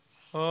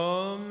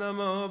Om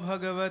Namo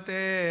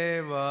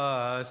Bhagavate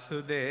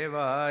Vasudevaya.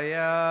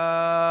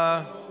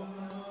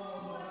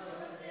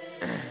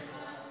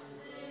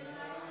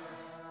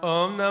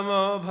 Om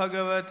Namo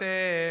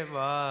Bhagavate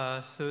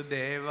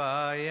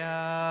Vasudevaya.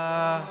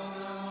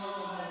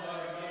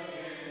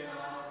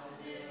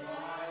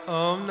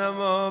 Om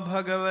Namo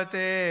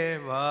Bhagavate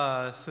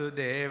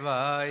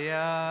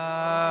Vasudevaya.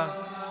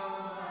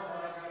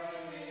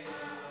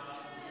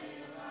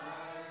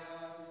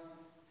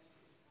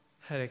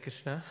 Hare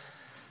Krishna.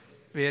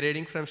 We are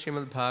reading from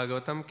Srimad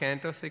Bhagavatam,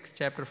 Canto 6,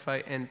 Chapter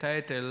 5,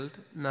 entitled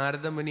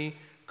Narada Muni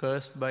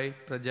Cursed by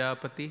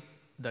Prajapati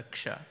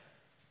Daksha.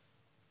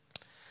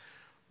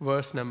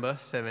 Verse number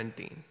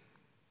 17.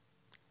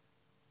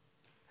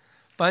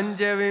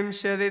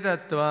 Panjavimshati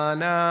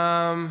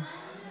Tattvanam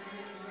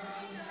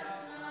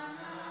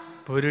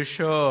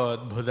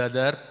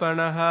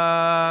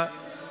Purushotbhudadarpanaha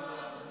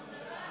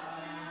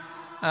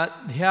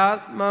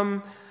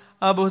Adhyatmam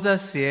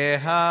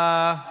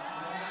Abhudasyeha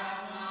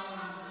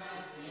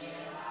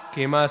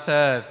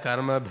Kimasat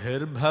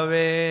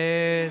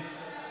Karmabhirbhavet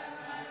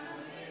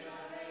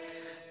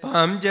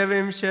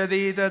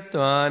Panjavimshati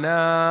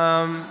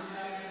Tattvanam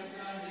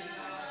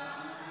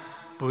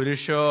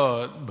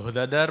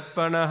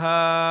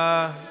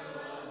Purushotbhudadarpanaha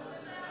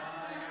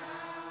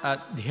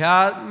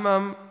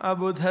Adhyatmam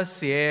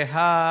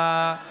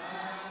Abhudasyeha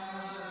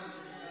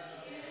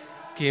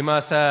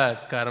Kimasat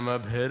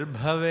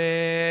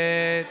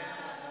Karmabhirbhavet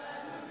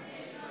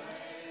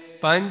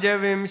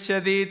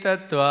Panjavimshati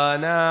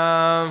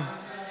Tattvanam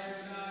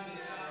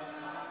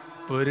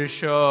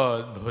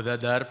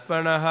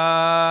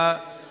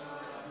Purushotbhudadarpanaha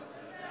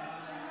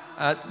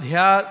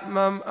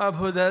Adhyatmam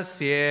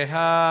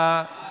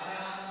Abhudasyeha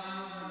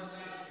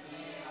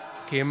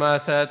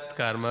Kimasat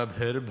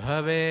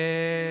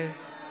Karmabhirbhavet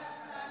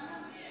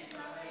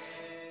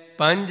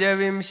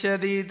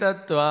Panjavimshati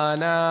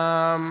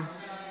Tattvanam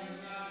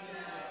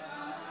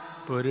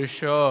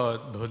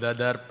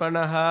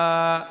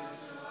Purushotbhudadarpanaha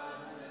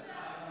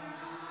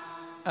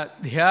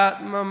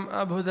Adhyatmam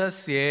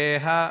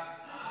Abhudasyeha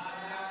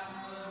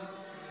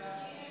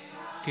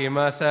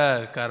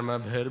Kimasat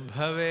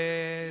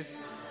Karmabhirbhavet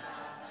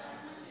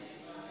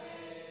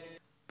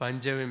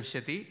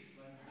Panjavimshati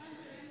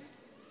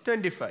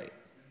 25.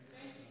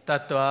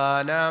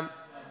 Tattvanam,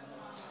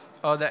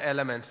 or the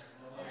elements.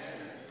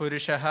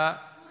 Purushaha,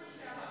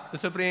 the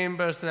Supreme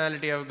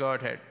Personality of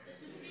Godhead.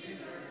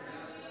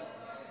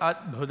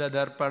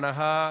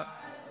 Adbhudadarpanaha,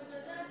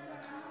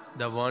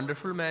 the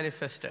wonderful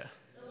manifester.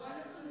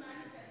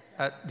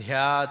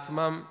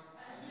 Adhyatmam,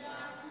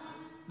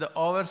 the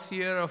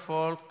overseer of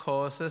all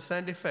causes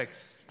and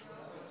effects.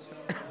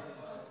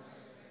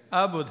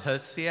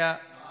 Abudhasya,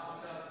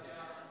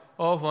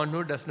 of one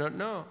who does not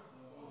know.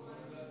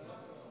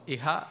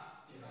 Iha,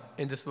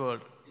 in this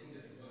world.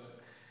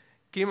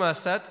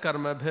 Kimasat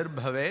karmabhir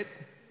bhavet.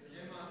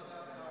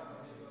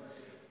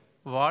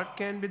 What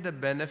can be the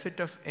benefit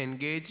of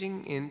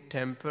engaging in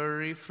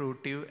temporary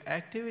fruitive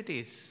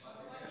activities?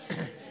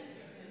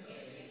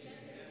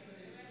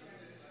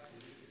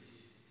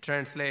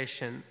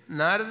 Translation.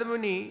 Narada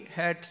Muni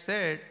had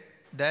said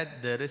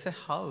that there is a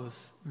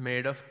house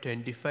made of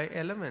 25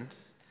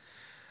 elements.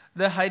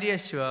 The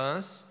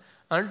Haryashvas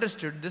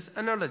understood this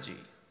analogy.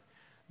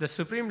 The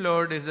Supreme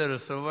Lord is the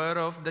reservoir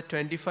of the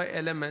 25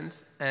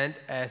 elements and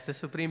as the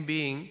Supreme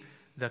Being,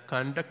 the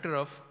conductor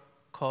of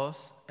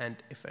cause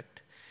and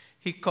effect.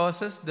 He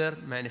causes their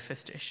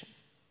manifestation.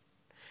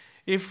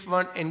 If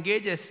one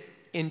engages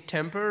in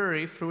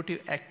temporary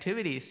fruitive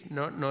activities,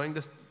 not knowing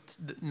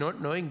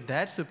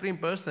that Supreme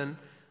Person,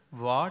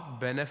 what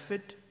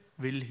benefit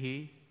will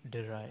he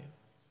derive?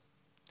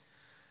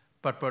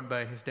 Purport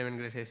by His Divine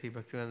Grace A.C.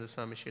 Bhaktivedanta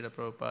Swami Srila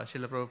Prabhupada.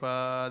 Srila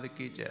Prabhupada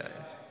ki jai.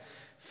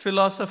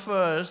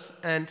 Philosophers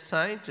and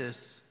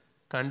scientists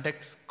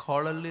conduct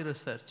scholarly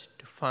research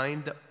to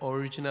find the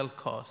original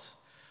cause,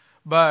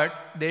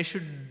 but they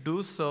should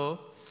do so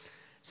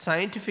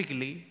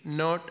scientifically,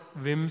 not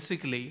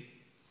whimsically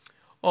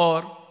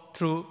or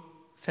through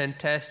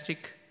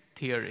fantastic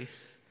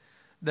theories.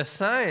 The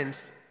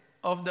science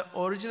of the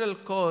original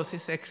cause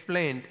is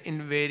explained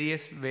in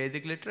various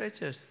Vedic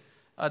literatures.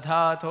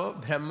 Adhato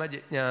Brahma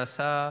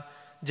Jijnasa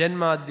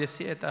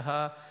Janmadhyasya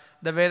Yataha.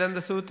 The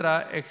Vedanta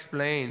Sutra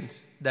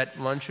explains that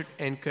one should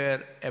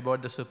inquire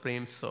about the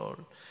Supreme Soul.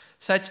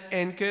 Such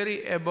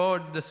inquiry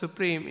about the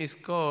Supreme is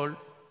called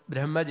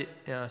Brahma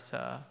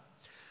Jijnasa.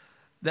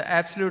 The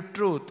absolute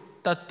truth,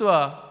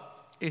 Tattva,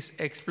 is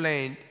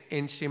explained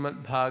in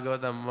Srimad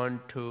Bhagavatam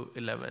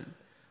 1-11.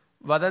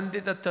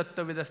 Vadanti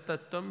tattva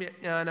vidastatvam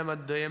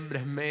yajnanamadvayam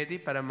brahmedi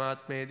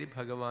paramatmedi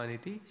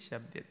bhagavaniti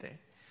shabdyate.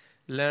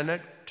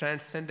 Learned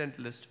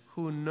transcendentalists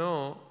who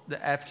know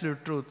the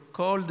absolute truth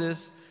call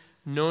this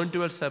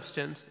non-dual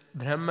substance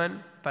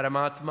Brahman,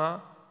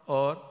 Paramatma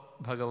or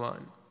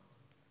Bhagavan.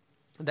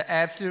 The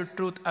absolute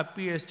truth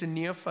appears to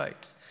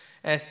neophytes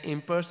as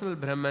impersonal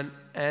Brahman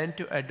and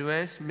to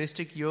advanced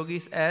mystic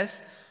yogis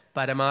as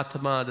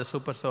Paramatma, the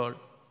Supersoul.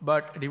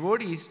 But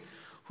devotees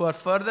who are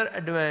further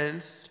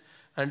advanced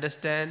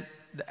understand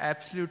the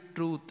absolute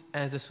truth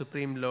as the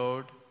Supreme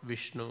Lord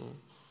Vishnu.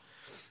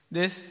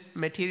 This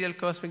material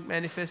cosmic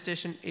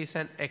manifestation is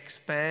an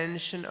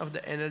expansion of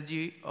the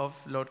energy of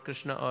Lord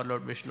Krishna or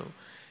Lord Vishnu.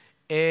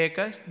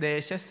 Ekas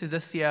deshas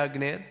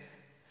sidasyagner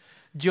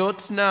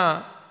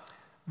jyotsna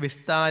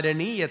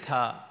vistarani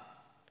yatha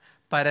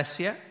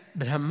parasya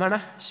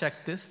brahmana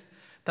shaktis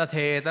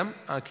tathetam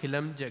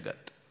akhilam jagat.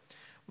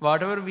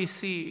 Whatever we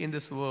see in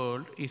this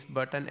world is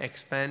but an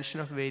expansion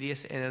of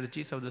various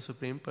energies of the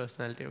Supreme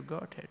Personality of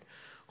Godhead,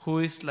 who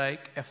is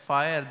like a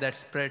fire that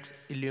spreads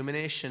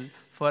illumination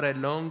for a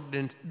long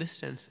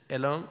distance.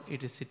 Although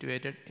it is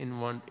situated in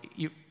one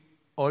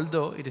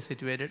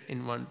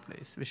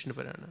place. Vishnu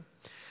Purana.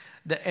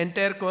 The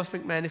entire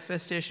cosmic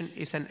manifestation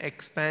is an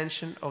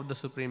expansion of the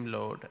Supreme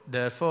Lord.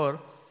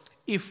 Therefore,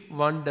 if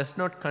one does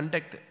not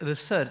conduct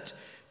research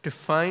to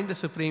find the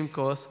Supreme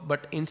Cause,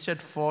 but instead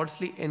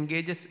falsely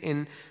engages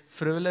in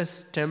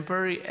frivolous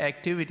temporary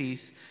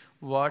activities,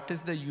 what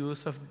is the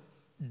use of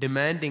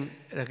demanding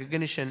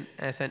recognition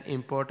as an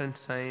important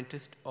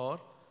scientist or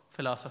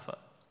philosopher?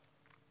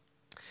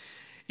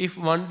 If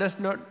one does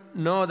not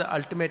know the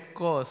ultimate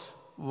cause,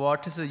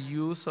 what is the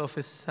use of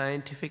his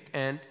scientific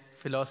and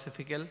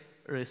philosophical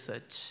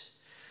research?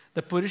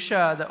 The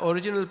Purusha, the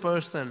original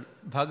person,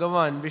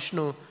 Bhagavan,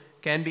 Vishnu,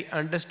 can be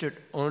understood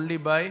only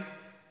by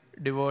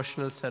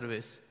devotional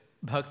service.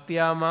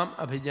 Bhaktya mam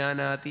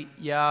abhijanati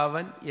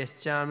yavan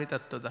yaschami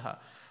tattvataha.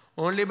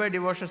 Only by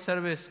devotional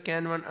service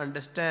can one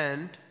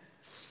understand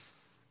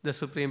the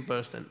Supreme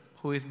Person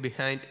who is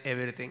behind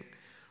everything.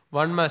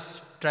 One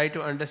must try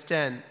to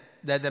understand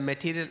that the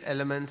material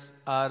elements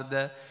are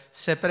the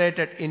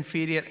separated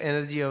inferior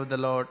energy of the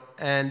Lord,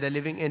 and the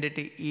living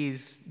entity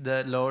is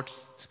the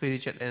Lord's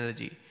spiritual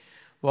energy.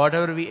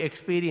 Whatever we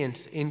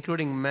experience,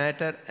 including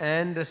matter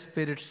and the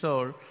spirit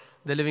soul,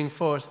 the living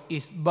force,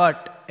 is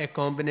but a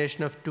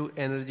combination of two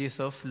energies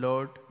of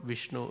Lord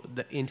Vishnu,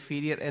 the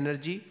inferior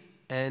energy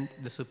and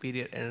the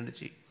superior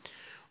energy.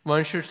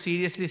 One should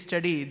seriously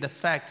study the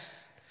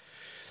facts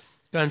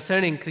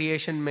concerning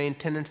creation,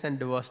 maintenance and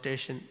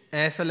devastation,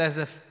 as well as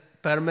the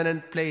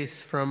permanent place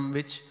from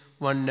which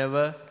one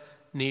never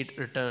need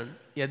return.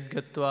 Yad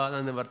gatva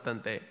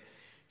nivartante.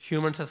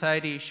 Human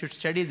society should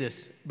study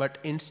this, but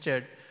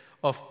instead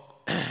of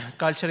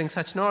culturing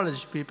such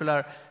knowledge, people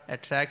are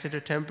attracted to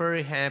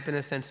temporary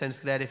happiness and sense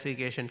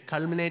gratification,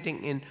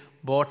 culminating in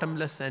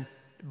bottomless,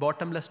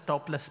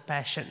 topless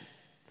passion.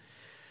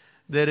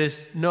 There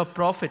is no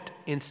profit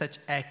in such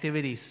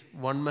activities.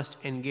 One must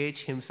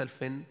engage himself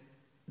in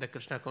the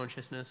Krishna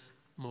consciousness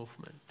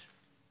movement.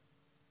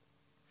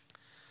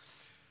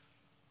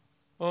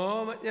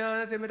 Om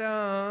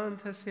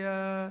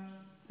Jnanatimirandhasya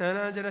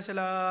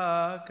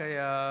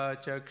Jnanajanashalakaya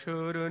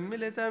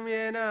Chakshurunmilitam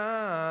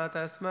Yena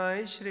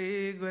Tasmai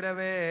Shri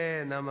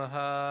Gurave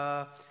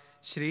Namaha.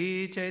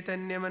 Shri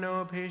Chaitanya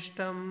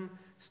Manobhishtam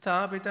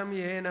Sthapitam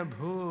Yena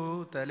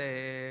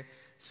Bhutale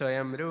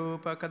Swayam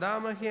Rupa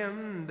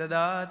Kadamahyam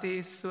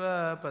Dadati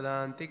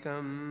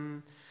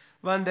Swapadantikam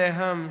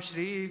Vandeham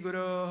Shri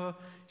Guru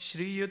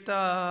Shri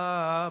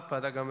Yuta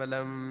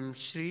Padagamalam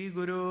Shri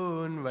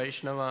Gurun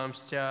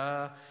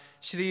Vaishnavamscha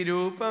Shri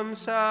Rupam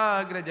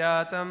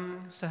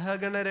Sagrajatam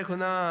Sahagana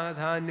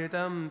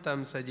Raghunadhanyutam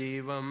Tam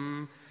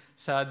Sajivam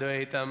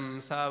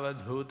Sadvaitam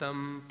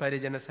Savadhutam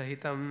Parijana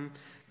Sahitam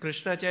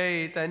Krishna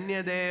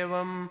Chaitanya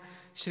Devam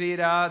Shri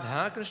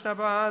Radha Krishna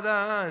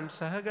Padan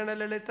Sahagana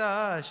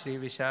Lalita Shri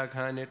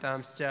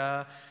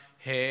Vishakhanitamscha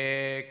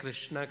He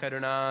Krishna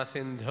Karuna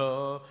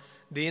Sindho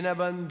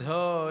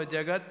Dinabandho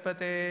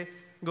Jagatpate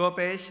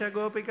Gopesha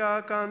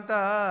Gopika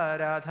Kanta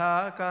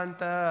Radha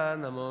Kanta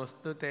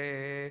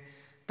Namostute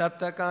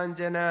Tapta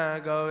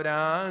Kanchana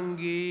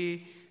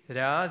Gaurangi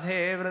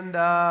Radhe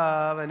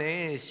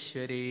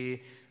Vrindavaneshwari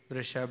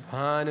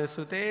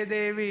Vrishabhanusute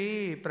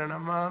Devi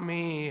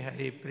Pranamami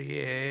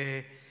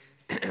Haripriye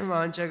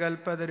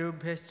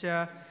Vanchakalpatarubhyascha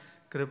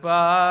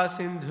Kripa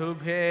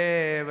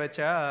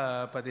Sindhubhyevacha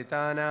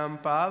Patitanam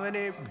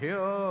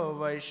Pavanebhyo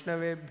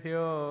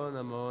Vaishnavebhyo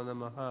Namo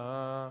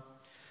Namaha.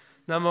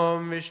 Namo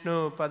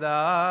Vishnu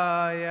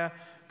Padaya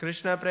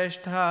Krishna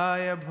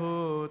Presthaya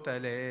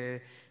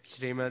Bhutale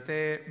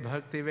Srimate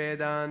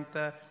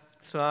Bhaktivedanta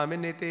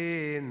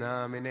Swaminiti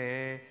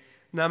Namine.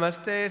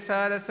 Namaste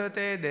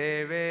Saraswate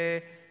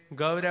Deve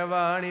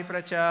Gauravani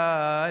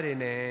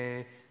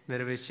Pracharine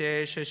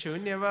Nirvishesha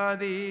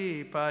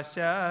Shunyavadi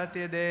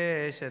Paschatya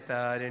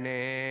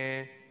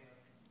Deshatarine.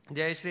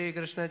 Jai Shri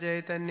Krishna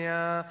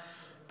Chaitanya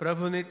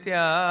Prabhu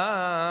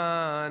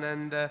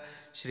Nityananda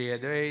Shri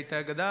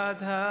Advaita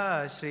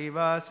Gadadha Shri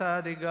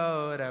Vasadi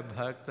Gaura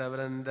Bhakta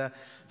Vrinda.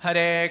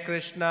 Hare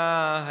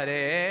Krishna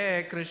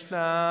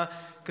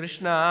Krishna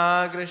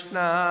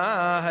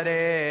Krishna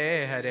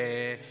Hare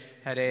Hare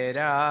Hare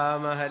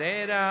Rama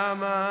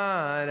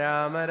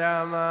Rama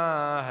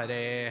Rama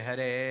Hare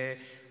Hare.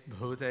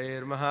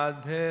 Bhutair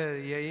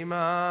Mahadbhir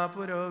Yaima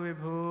Puro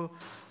Vibhu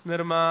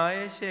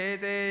Nirmaya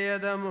Shete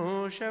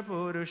Yadamusha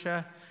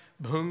Purusha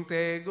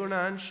Bhunkte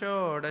Gunan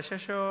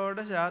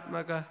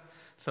Shodashatmaka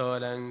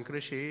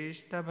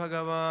Solankrishishta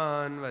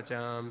Bhagavan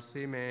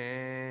Vachamsi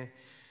Me.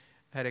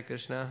 Hare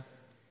Krishna.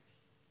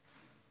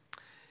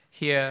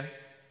 Here,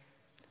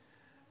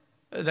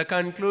 the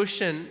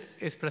conclusion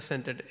is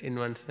presented in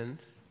one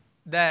sense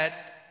that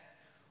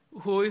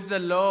who is the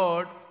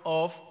Lord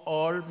of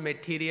all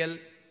material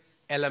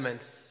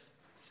elements.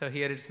 So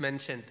here it's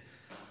mentioned,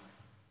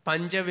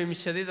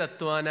 Panchavimshati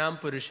Tattvanam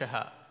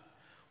Purushaha.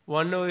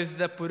 One who is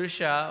the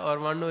Purusha or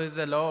one who is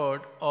the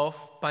Lord of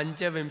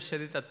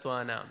Panchavimshati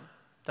Tattvanam.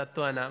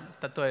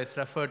 Tattva is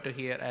referred to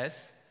here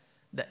as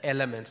the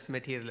elements,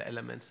 material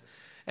elements.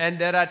 And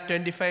there are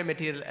 25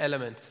 material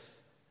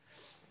elements.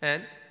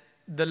 And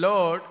the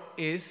Lord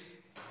is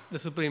the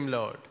Supreme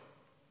Lord.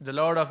 The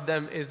Lord of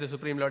them is the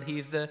Supreme Lord. He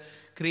is the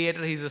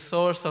creator, He is the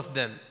source of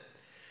them.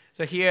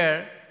 So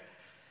here,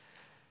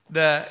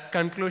 the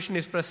conclusion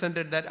is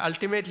presented that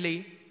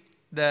ultimately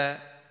the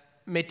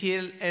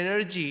material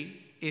energy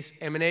is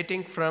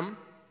emanating from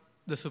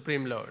the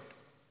Supreme Lord.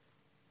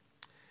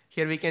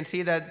 Here we can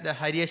see that the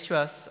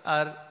Haryashvas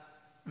are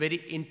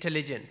very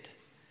intelligent,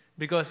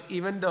 because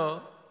even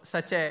though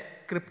such a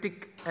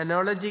cryptic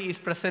analogy is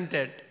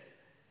presented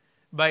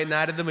by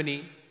Narada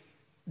Muni,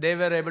 they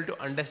were able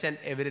to understand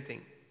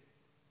everything.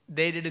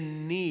 They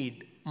didn't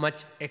need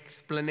much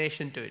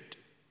explanation to it.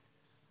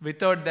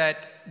 Without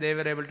that, they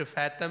were able to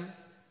fathom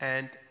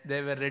and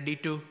they were ready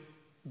to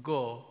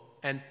go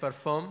and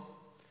perform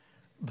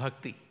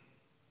bhakti.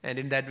 And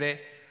in that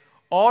way,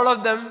 all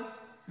of them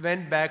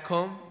went back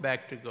home,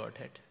 back to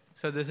Godhead.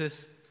 So this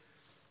is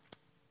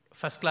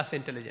first-class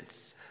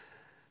intelligence,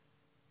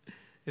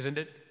 isn't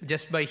it?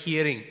 Just by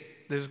hearing,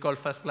 this is called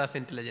first-class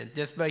intelligence.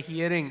 Just by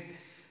hearing,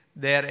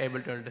 they are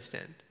able to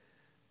understand.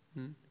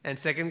 And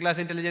second-class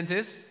intelligence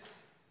is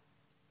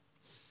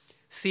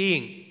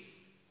seeing.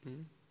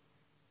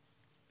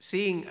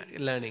 Seeing,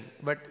 learning.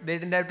 But they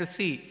didn't have to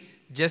see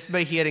just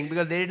by hearing,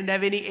 because they didn't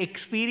have any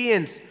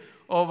experience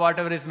of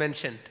whatever is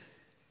mentioned.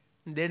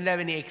 They didn't have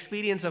any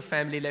experience of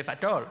family life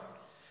at all.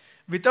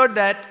 Without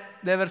that,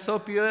 they were so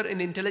pure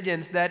in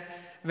intelligence that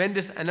when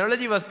this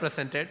analogy was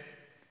presented,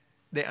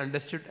 they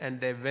understood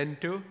and they went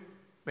to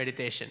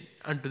meditation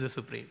unto the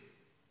Supreme.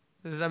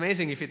 This is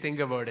amazing if you think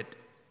about it.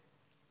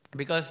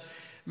 Because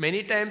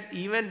many times,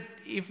 even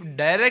if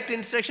direct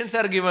instructions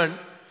are given,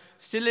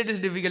 still it is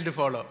difficult to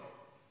follow.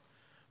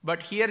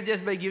 But here,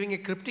 just by giving a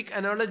cryptic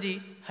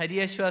analogy,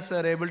 Haryashvas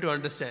were able to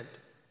understand.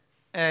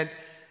 And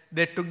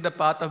they took the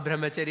path of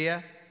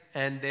brahmacharya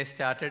and they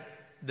started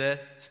the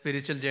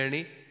spiritual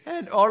journey.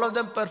 And all of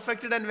them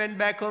perfected and went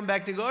back home,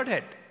 back to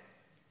Godhead.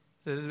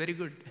 This is very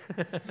good.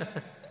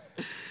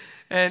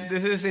 And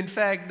this is, in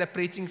fact, the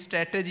preaching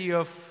strategy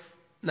of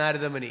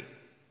Narada Muni.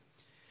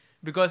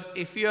 Because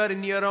if you are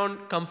in your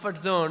own comfort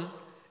zone,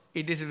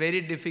 it is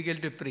very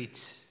difficult to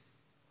preach.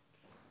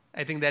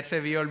 I think that's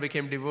why we all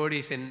became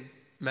devotees in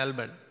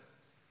Melbourne,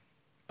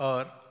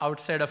 or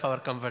outside of our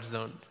comfort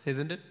zone,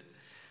 isn't it?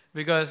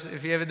 Because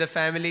if you are with the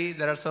family,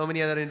 there are so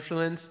many other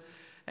influences,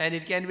 and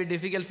it can be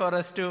difficult for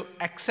us to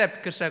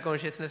accept Krishna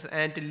consciousness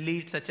and to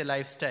lead such a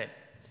lifestyle.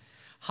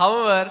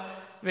 However,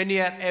 when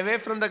you are away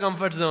from the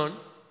comfort zone,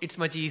 it's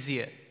much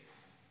easier.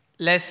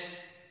 Less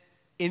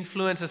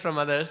influences from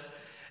others.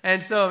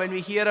 And so when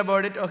we hear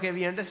about it, okay,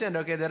 we understand,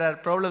 okay, there are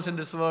problems in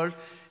this world,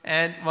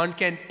 and one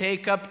can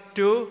take up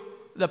to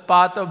the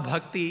path of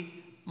bhakti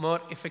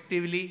more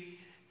effectively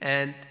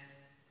and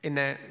in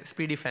a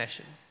speedy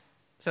fashion.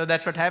 So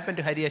that's what happened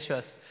to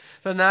Haryashvas.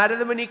 So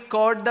Narada Muni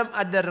caught them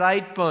at the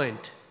right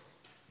point.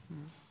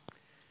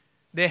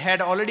 They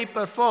had already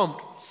performed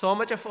so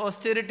much of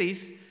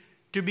austerities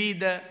to be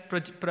the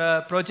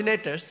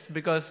progenitors,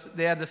 because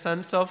they are the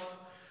sons of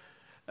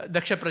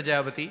Daksha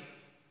Prajapati.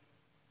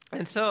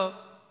 And so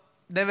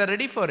they were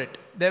ready for it.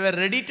 They were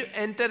ready to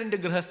enter into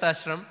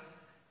Grihasthashram,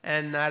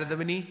 and Narada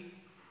Muni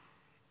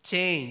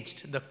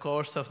changed the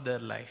course of their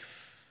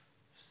life.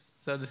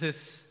 So this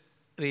is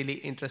really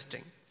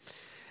interesting.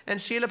 And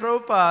Srila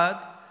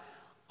Prabhupada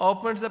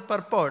opens the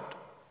purport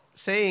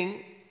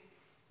saying,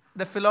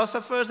 the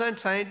philosophers and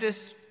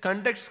scientists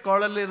conduct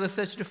scholarly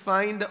research to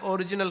find the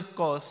original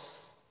cause.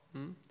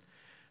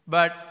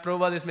 But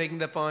Prabhupada is making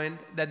the point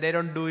that they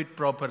don't do it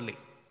properly.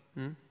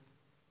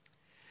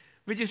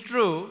 Which is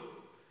true,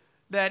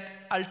 that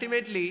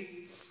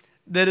ultimately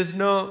there is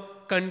no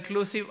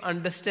conclusive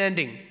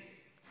understanding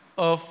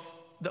of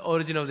the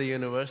origin of the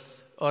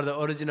universe or the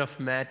origin of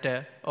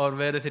matter or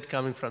where is it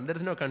coming from. There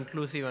is no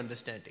conclusive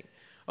understanding.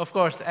 Of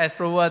course, as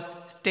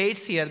Prabhupada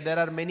states here, there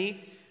are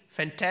many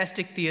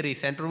fantastic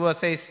theories, and Prabhupada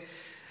says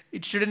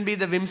it shouldn't be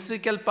the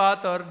whimsical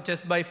path or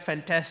just by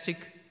fantastic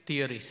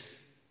theories.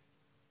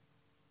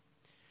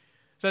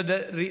 So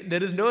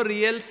there is no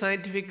real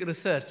scientific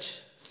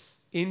research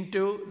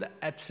into the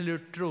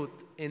absolute truth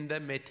in the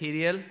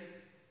material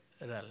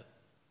realm.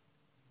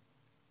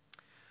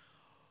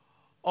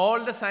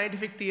 All the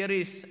scientific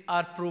theories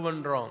are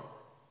proven wrong.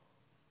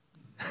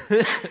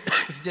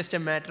 It's just a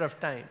matter of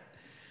time.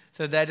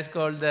 So that is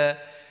called the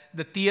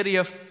theory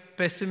of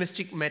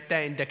pessimistic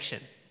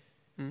meta-induction.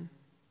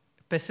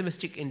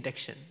 Pessimistic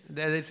induction.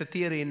 That is a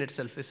theory in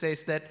itself. It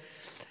says that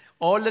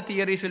all the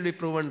theories will be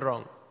proven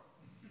wrong.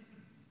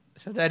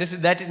 So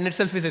that in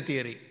itself is a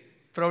theory.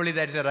 Probably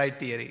that's the right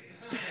theory.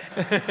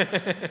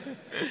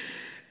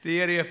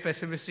 Theory of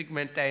pessimistic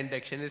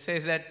meta-induction. It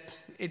says that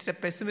it's a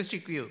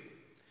pessimistic view.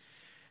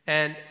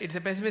 And it's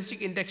a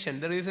pessimistic induction.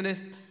 The reason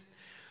is,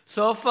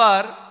 so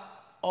far,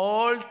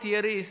 all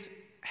theories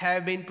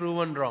have been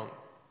proven wrong,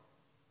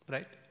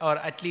 right? Or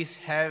at least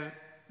have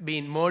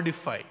been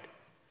modified.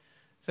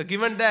 So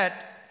given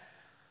that,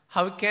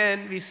 how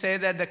can we say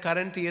that the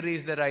current theory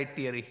is the right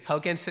theory? How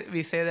can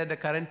we say that the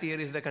current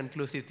theory is the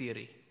conclusive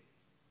theory?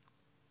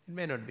 It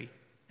may not be,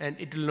 and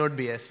it will not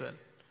be as well.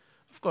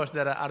 Of course,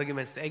 there are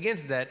arguments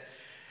against that.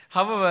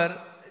 However,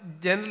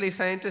 generally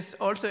scientists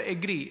also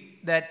agree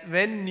that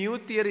when new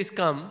theories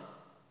come,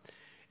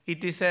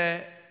 it is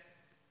a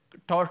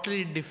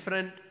totally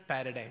different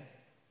paradigm,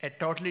 a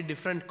totally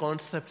different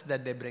concept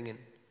that they bring in.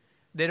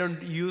 They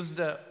don't use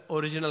the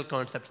original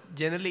concepts.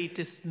 Generally, it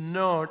is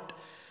not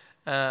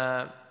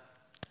an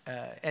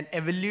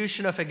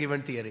evolution of a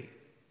given theory.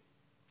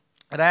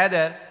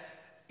 Rather,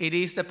 it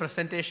is the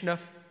presentation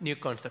of new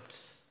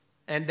concepts.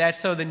 And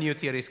that's how the new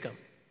theories come.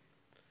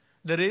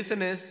 The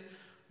reason is,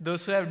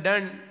 those who have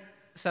done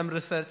some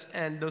research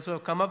and those who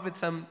have come up with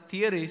some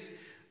theories,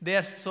 they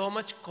are so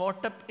much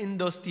caught up in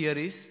those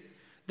theories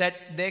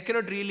that they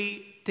cannot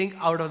really think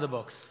out of the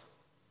box.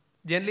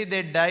 Generally,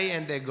 they die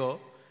and they go,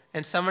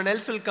 and someone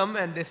else will come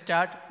and they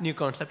start new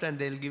concepts and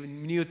they'll give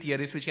new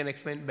theories which can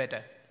explain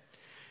better.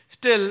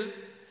 Still,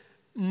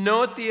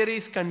 no theory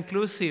is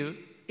conclusive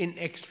in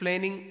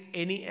explaining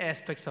any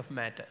aspects of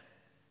matter.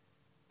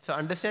 So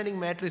understanding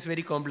matter is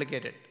very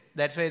complicated.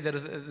 That's why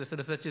this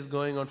research is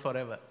going on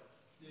forever.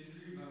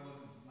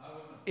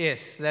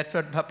 Yes, that's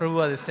what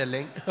Prabhupada is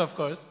telling, of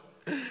course.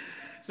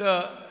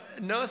 So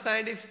no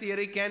scientific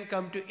theory can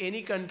come to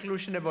any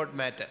conclusion about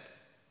matter.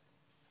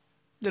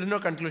 There is no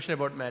conclusion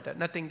about matter.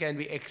 Nothing can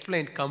be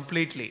explained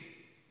completely.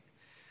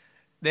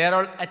 They are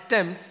all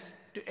attempts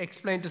to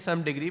explain to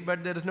some degree,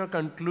 but there is no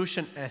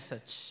conclusion as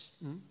such.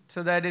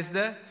 So that is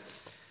the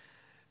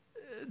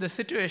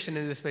situation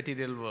in this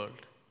material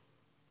world.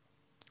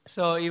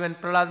 So even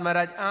Prahlad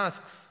Maharaj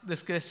asks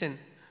this question,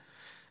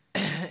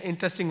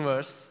 interesting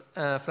verse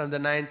from the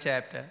 9th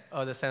chapter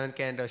of the 7th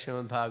canto of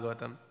Srimad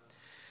Bhagavatam,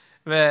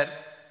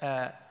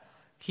 where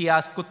he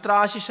asks,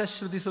 Kutrashisha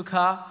Shruti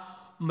Sukha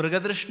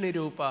Mrigadrishni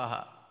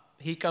Rupaha.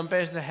 He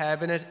compares the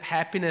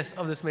happiness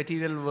of this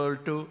material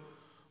world to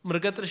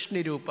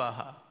Mrigadrishni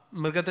Rupaha.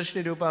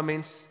 Mrigadrishni Rupa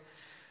means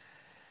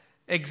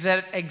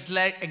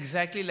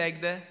exactly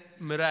like the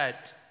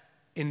mirage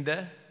in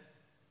the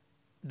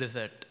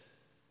desert.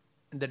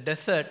 In the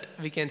desert,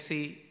 we can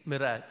see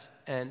mirage,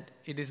 and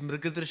it is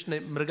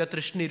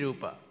Mrigatrishni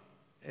Rupa.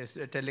 It's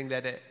telling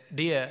that a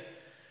deer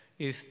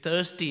is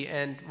thirsty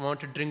and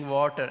wants to drink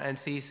water and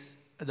sees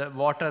the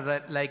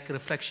water-like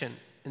reflection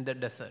in the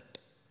desert.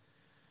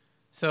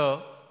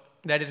 So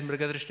that is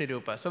Mrigadrishni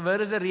Rupa. So where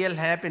is the real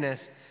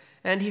happiness?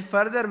 And he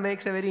further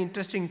makes a very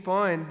interesting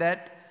point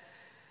that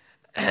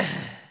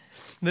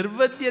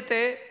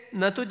Nirvadyate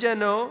natu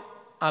jano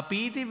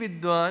apiti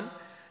vidwan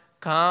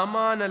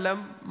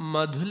Kamanalam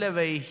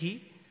madhulavaihi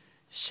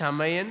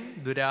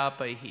shamayan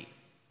durapaihi.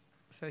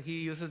 So he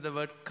uses the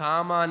word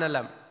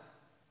kamanalam.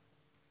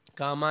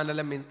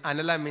 Kamanalam means,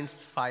 anala means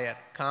fire.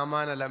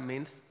 Kamanalam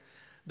means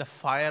the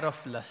fire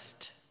of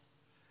lust.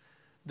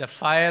 The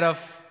fire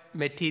of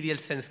material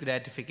sense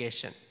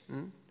gratification.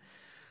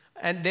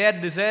 And they are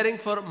desiring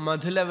for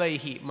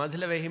madhulavaihi.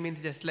 Madhulavaihi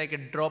means just like a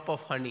drop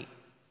of honey.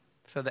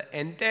 So the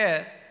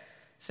entire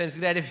sense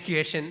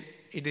gratification,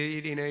 it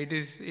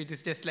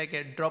is just like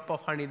a drop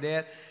of honey. They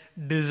are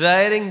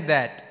desiring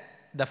that,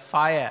 the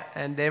fire,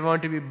 and they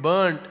want to be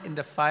burnt in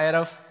the fire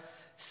of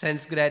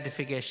sense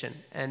gratification.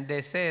 And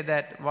they say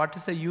that, what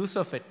is the use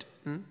of it?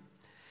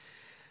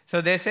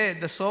 So they say,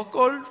 the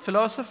so-called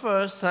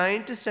philosophers,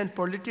 scientists, and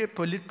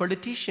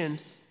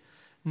politicians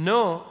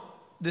know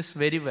this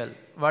very well.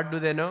 What do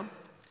they know?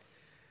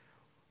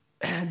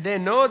 They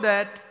know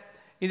that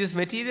in this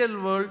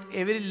material world,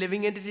 every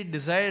living entity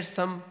desires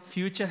some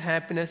future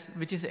happiness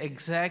which is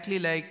exactly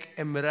like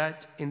a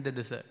mirage in the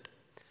desert.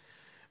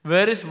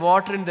 Where is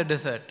water in the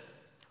desert?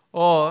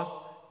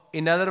 Or,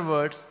 in other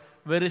words,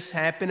 where is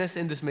happiness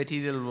in this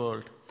material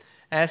world?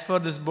 As for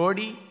this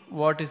body,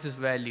 what is its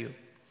value?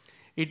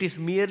 It is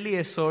merely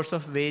a source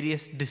of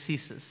various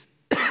diseases.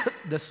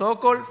 The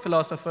so-called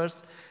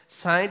philosophers,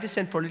 scientists,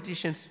 and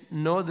politicians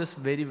know this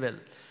very well,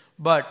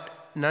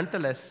 but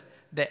nonetheless,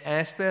 they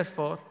aspire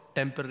for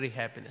temporary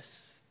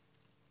happiness.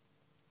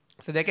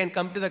 So they can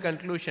come to the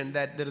conclusion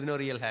that there is no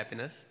real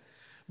happiness,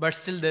 but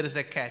still there is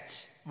a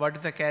catch. What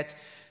is the catch?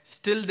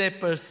 Still they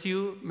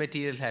pursue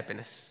material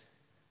happiness.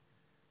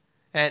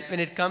 And when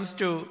it comes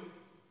to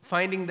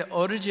finding the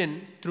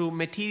origin through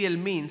material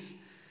means,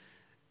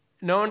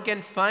 no one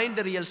can find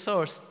the real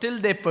source, still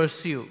they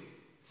pursue.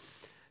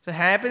 So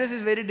happiness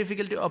is very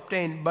difficult to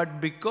obtain,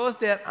 but because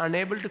they are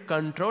unable to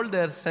control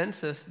their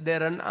senses, they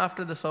run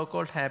after the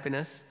so-called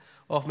happiness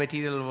of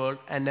material world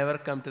and never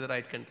come to the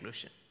right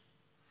conclusion.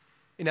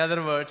 In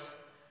other words,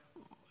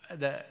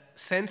 the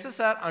senses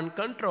are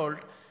uncontrolled,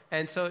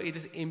 and so it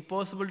is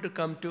impossible to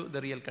come to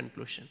the real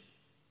conclusion.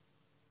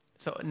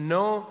 So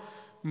no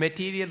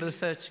material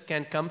research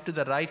can come to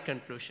the right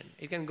conclusion.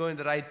 It can go in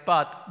the right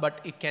path,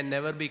 but it can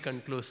never be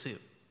conclusive.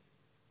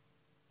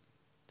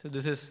 So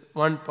this is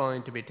one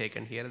point to be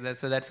taken here.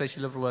 So that's why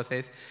Srila Prabhupada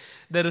says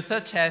the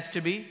research has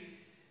to be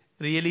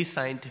really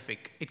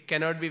scientific. It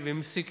cannot be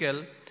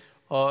whimsical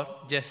or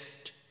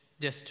just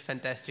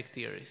fantastic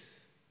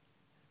theories.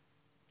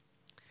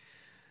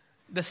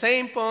 The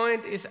same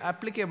point is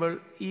applicable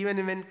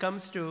even when it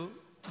comes to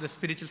the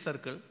spiritual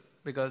circle,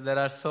 because there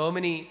are so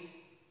many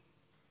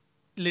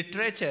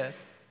literature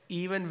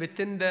even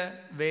within the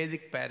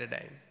Vedic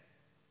paradigm,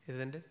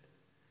 isn't it?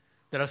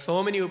 There are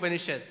so many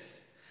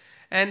Upanishads,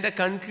 and the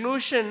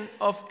conclusion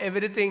of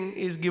everything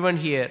is given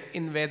here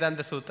in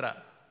Vedanta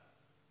Sutra.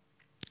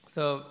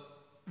 So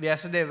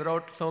Vyasadeva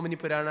wrote so many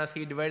Puranas,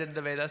 he divided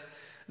the Vedas.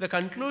 The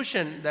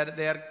conclusion that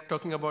they are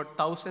talking about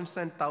thousands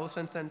and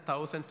thousands and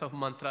thousands of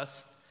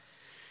mantras,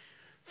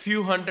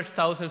 few hundred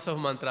thousands of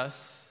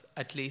mantras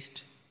at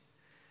least.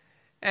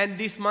 And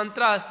these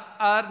mantras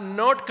are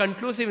not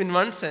conclusive in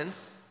one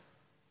sense.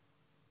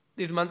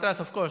 These mantras,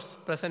 of course,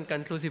 present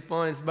conclusive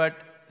points, but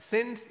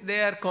since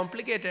they are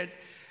complicated,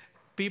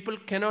 people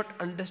cannot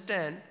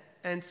understand.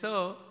 And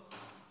so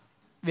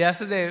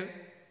Vyasadeva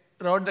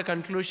wrote the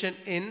conclusion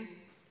in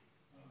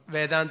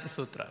Vedanta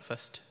Sutra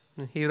first.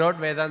 He wrote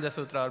Vedanta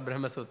Sutra or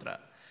Brahma Sutra.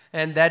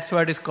 And that's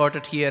what is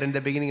quoted here in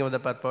the beginning of the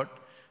purport.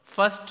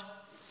 First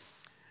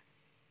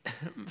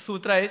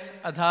sutra is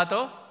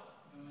Adhato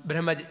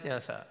Brahma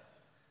Jnasa.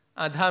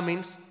 Adha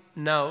means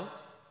now.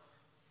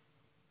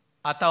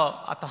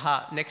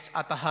 Ataha, next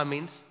Ataha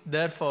means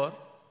therefore.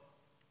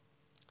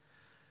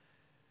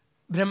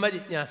 Brahma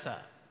Jnasa.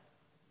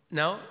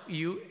 Now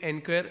you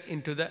inquire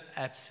into the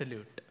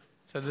absolute.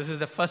 So this is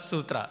the first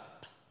sutra.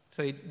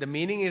 So the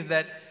meaning is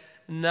that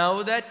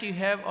now that you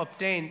have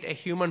obtained a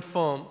human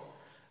form,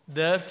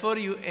 therefore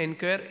you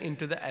inquire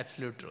into the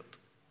absolute truth.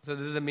 So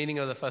this is the meaning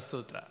of the first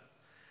sutra.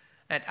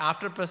 And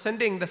after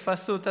presenting the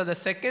first sutra, the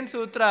second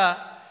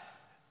sutra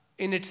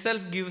in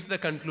itself gives the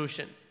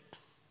conclusion.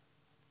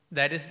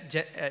 That is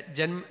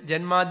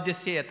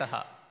Janmadhyasya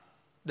Yataha.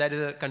 That is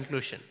the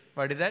conclusion.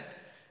 What is that?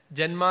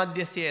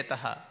 Janmadhyasya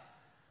Yataha.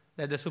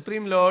 That the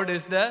Supreme Lord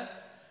is the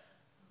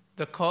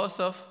cause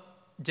of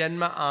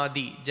Janma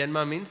Adi.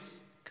 Janma means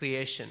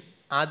creation.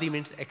 Adi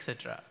means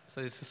etc.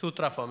 So it's a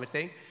sutra form. It's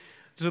saying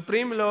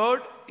Supreme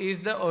Lord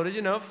is the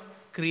origin of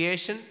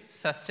creation,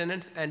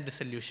 sustenance and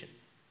dissolution.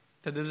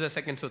 So this is the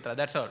second sutra.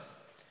 That's all.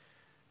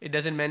 It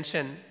doesn't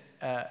mention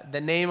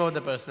the name of the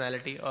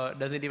personality or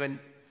doesn't even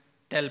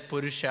tell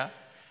Purusha.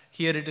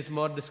 Here it is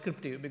more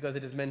descriptive because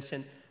it is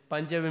mentioned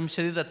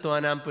Panchavimshati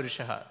Tattvanam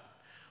Purushaha.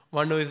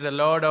 One who is the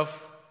Lord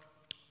of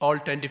all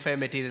 25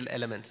 material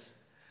elements.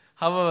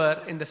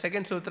 However, in the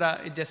second sutra,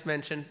 it just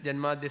mentioned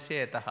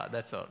Janmadhyasya Yataha.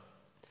 That's all.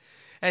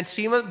 And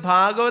Srimad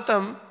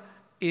Bhagavatam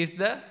is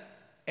the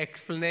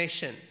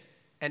explanation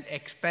and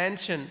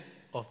expansion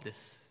of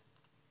this.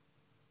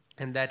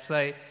 And that's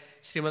why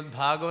Srimad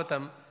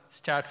Bhagavatam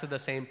starts with the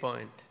same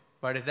point.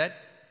 What is that?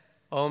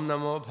 Om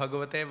Namo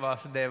Bhagavate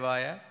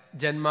Vasudevaya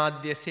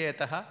Janmadhyasya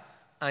Yataha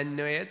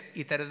Anyayat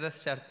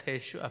Itaradas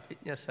Chartheshu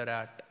Abhijna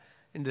Sarat.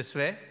 In this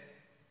way,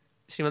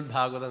 Srimad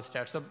Bhagavatam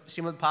starts. So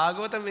Srimad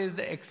Bhagavatam is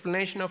the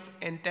explanation of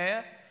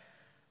entire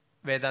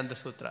Vedanta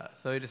Sutra.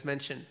 So it is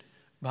mentioned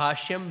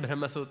Bhashyam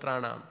Brahma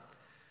Sutranam.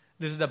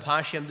 This is the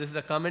Bhashyam, this is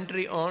the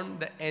commentary on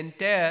the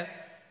entire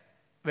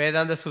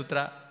Vedanta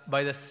Sutra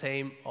by the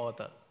same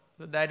author.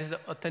 So that is the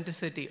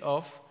authenticity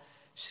of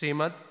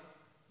Srimad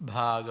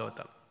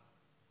Bhagavatam.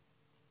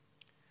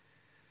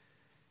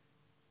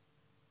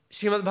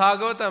 Srimad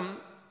Bhagavatam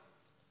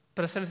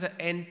presents the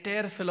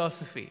entire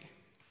philosophy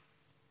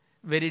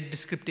very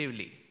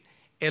descriptively,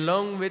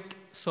 along with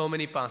so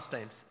many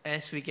pastimes,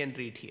 as we can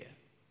read here.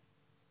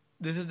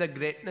 This is the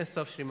greatness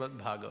of Srimad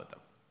Bhagavatam.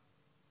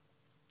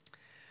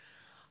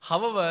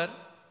 However,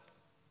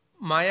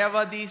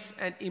 Mayavadis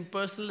and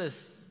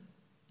impersonalists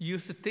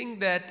used to think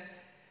that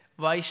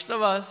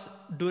Vaishnavas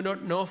do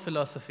not know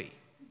philosophy.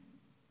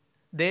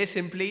 They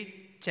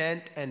simply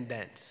chant and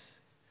dance.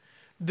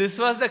 This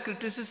was the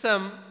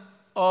criticism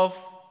of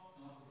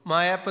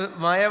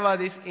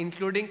Mayavadis,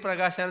 including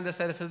Prakashananda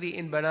Saraswati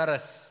in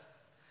Banaras,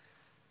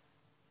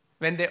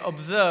 when they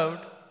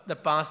observed the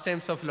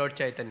pastimes of Lord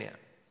Chaitanya.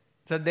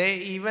 So they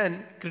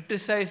even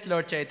criticized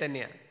Lord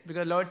Chaitanya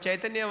because Lord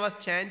Chaitanya was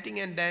chanting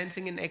and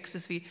dancing in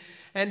ecstasy,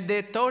 and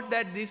they thought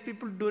that these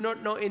people do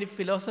not know any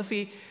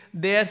philosophy,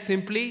 they are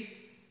simply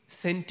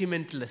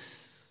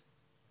sentimentalists.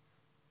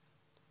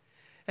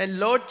 And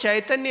Lord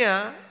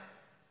Chaitanya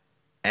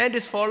and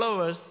his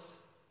followers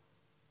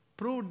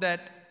proved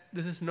that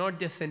this is not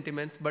just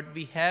sentiments, but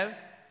we have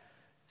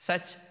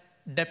such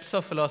depths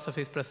of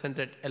philosophies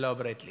presented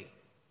elaborately.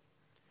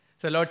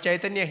 So Lord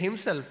Chaitanya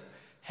himself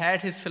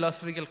had his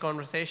philosophical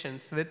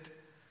conversations with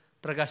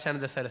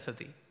Prakashananda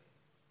Saraswati,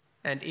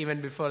 and even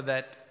before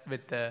that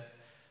with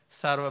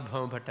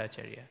Sarvabhauma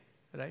Bhattacharya,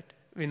 right?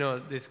 We know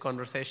this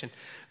conversation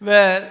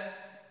where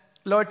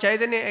Lord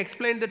Chaitanya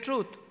explained the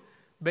truth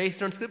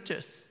based on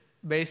scriptures,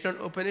 based on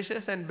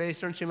Upanishads and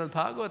based on Srimad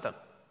Bhagavatam.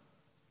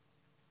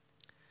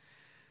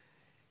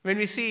 When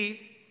we see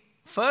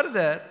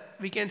further,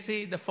 we can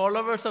see the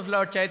followers of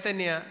Lord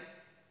Chaitanya,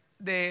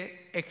 they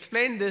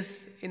explain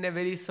this in a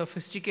very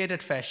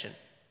sophisticated fashion.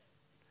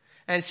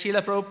 And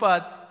Srila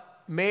Prabhupada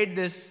made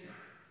this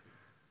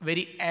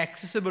very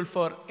accessible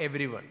for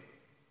everyone.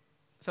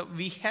 So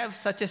we have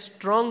such a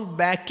strong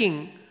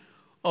backing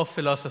of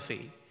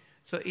philosophy.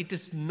 So it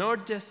is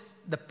not just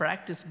the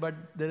practice, but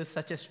there is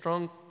such a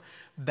strong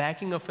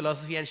backing of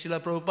philosophy, and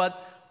Srila Prabhupada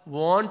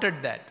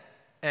wanted that.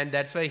 And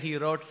that's why he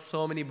wrote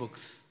so many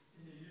books.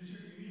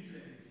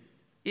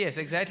 Yes,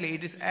 exactly.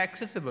 It is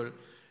accessible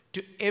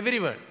to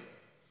everyone.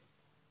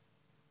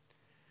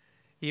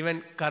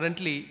 Even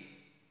currently,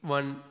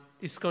 one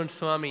ISKCON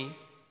Swami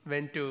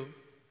went to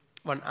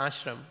one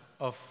ashram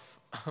of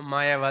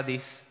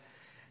Mayavadis,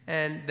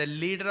 and the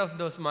leader of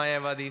those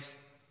Mayavadis,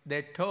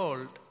 they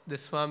told the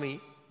Swami,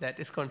 that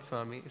ISKCON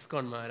Swami,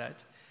 ISKCON Maharaj,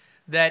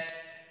 that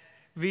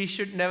we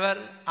should never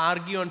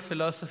argue on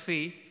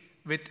philosophy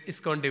with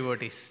ISKCON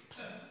devotees.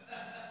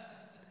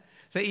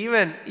 So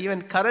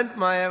even current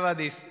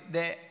Mayavadis,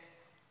 they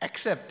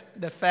accept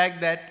the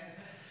fact that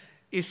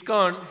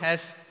ISKCON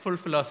has full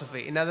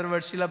philosophy. In other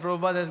words, Srila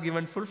Prabhupada has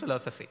given full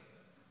philosophy.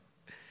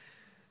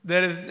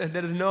 There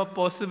is no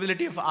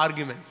possibility of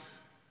arguments.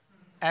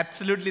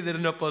 Absolutely, there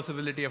is no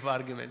possibility of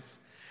arguments.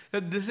 So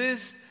this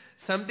is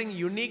something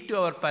unique to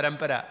our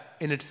parampara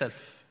in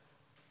itself.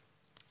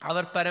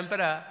 Our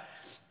parampara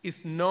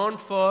is known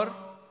for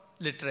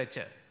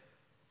literature,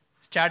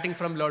 starting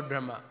from Lord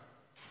Brahma.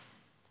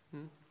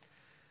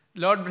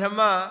 Lord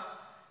Brahma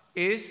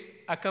is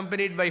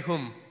accompanied by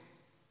whom?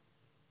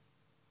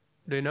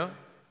 Do you know?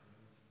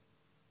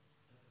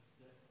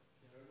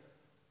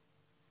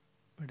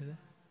 What is that?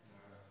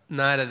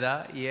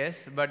 Narada,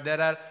 yes, but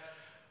there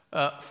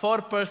are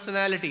 4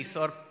 personalities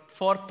or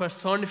 4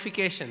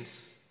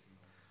 personifications.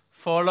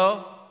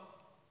 Follow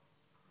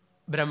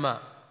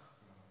Brahma.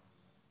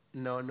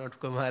 No, not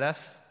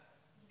Kumaras.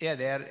 Yeah,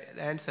 they are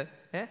the answer.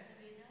 Yeah?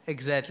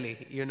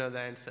 Exactly, you know the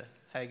answer.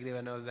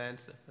 Hayagriva knows the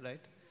answer, right?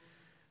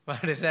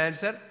 What is the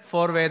answer?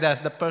 4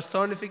 Vedas, the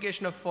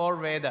personification of 4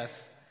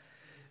 Vedas.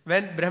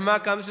 When Brahma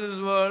comes to this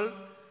world,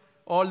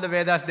 all the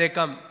Vedas, they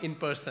come in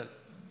person.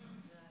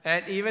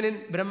 And even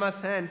in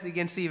Brahma's hands, you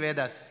can see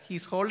Vedas.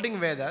 He's holding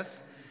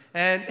Vedas.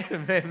 And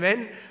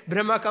when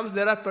Brahma comes,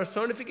 there are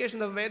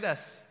personifications of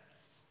Vedas.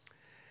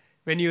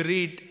 When you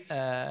read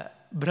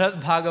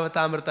Brihad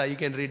Bhagavatamrita, you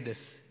can read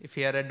this. If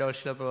you have read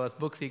Srila Prabhupada's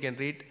books, you can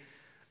read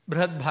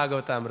Brihad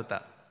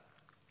Bhagavatamrita.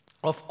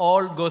 Of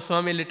all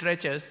Goswami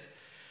literatures,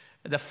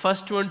 the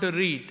first one to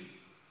read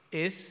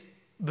is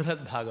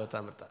Brihad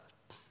Bhagavatamrita.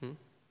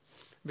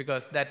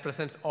 Because that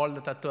presents all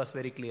the tattvas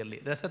very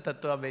clearly, Rasa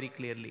Tattva very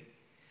clearly.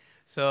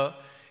 So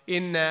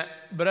in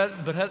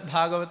Brihad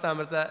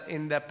Bhagavatamrita,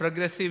 in the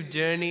progressive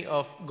journey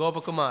of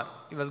Gopakumar,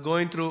 he was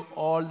going through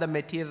all the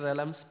material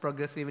realms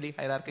progressively,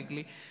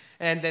 hierarchically,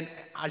 and then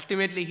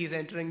ultimately he's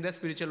entering the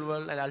spiritual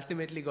world and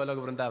ultimately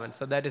Goloka Vrindavan.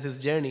 So that is his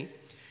journey.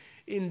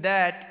 In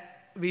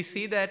that, we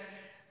see that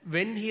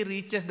when he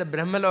reaches the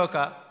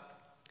Brahmaloka,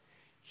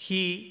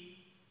 he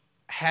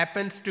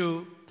happens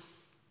to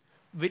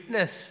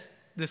witness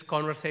these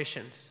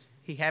conversations.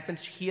 He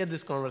happens to hear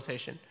this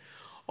conversation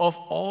of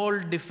all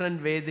different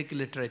Vedic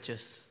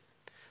literatures.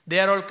 They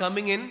are all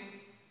coming in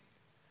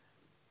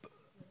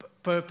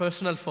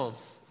personal forms.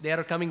 They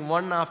are coming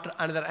one after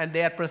another and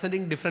they are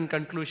presenting different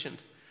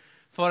conclusions.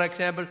 For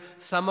example,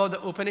 some of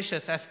the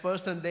Upanishads as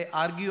person, they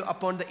argue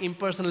upon the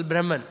impersonal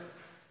Brahman.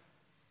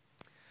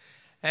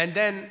 And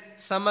then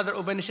some other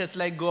Upanishads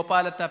like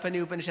Gopala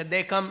Tapani Upanishad,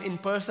 they come in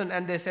person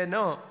and they say,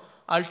 no,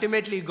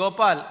 ultimately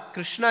Gopal,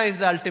 Krishna is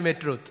the ultimate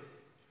truth.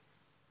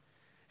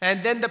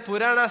 And then the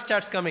Purana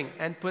starts coming,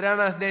 and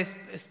Puranas, they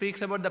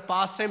speaks about the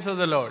pastimes of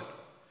the Lord.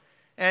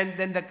 And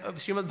then the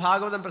Srimad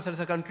Bhagavatam presents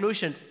a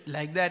conclusion.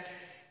 Like that,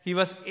 he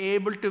was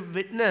able to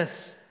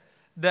witness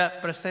the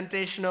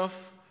presentation of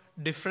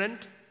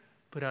different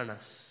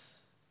Puranas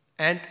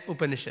and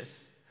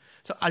Upanishads.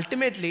 So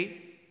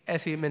ultimately,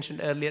 as we mentioned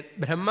earlier,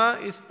 Brahma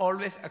is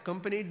always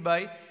accompanied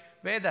by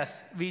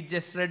Vedas. We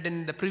just read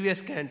in the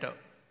previous canto.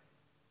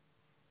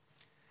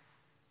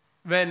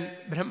 When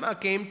Brahma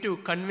came to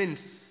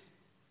convince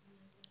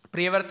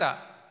Priyavrata,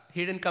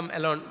 he didn't come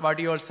alone. What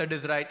you all said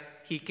is right.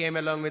 He came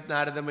along with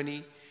Narada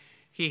Muni.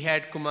 He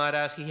had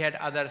Kumaras, he had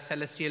other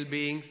celestial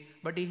beings,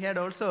 but he had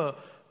also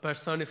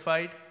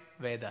personified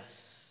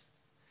Vedas.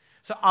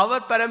 So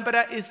our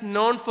parampara is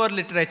known for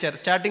literature,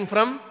 starting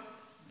from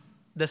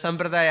the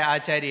Sampradaya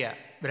Acharya,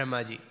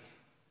 Brahmaji.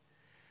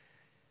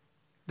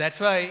 That's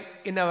why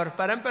in our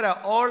parampara,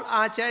 all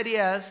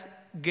Acharyas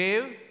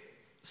gave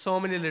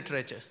so many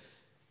literatures.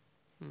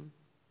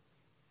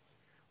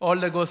 All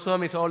the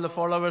Goswamis, all the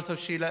followers of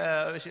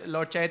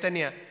Lord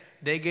Chaitanya,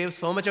 they gave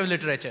so much of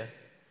literature.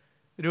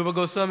 Rupa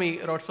Goswami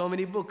wrote so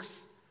many books.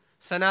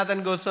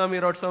 Sanatan Goswami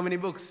wrote so many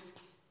books.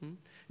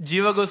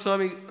 Jiva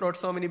Goswami wrote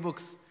so many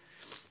books.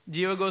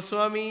 Jiva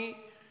Goswami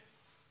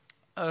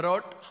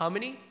wrote how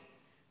many?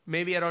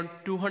 Maybe around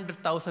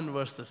 200,000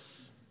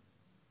 verses.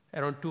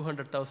 Around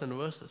 200,000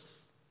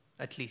 verses,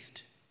 at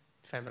least,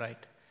 if I'm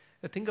right.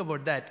 Think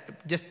about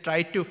that. Just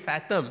try to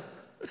fathom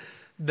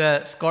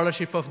the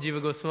scholarship of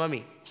Jiva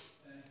Goswami.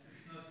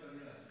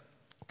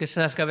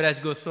 Krishnadas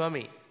Kaviraj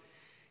Goswami.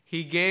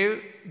 He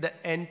gave the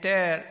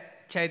entire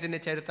Chaitanya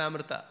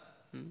Charitamrita.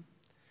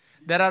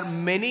 There are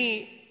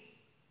many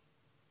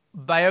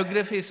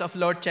biographies of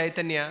Lord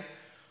Chaitanya,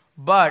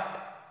 but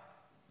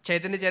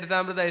Chaitanya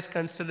Charitamrita is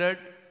considered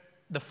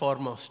the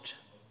foremost.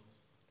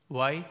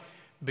 Why?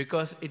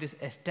 Because it is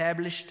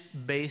established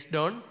based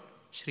on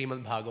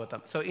Srimad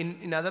Bhagavatam. So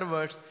in other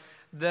words,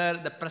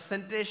 the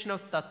presentation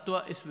of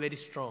Tattva is very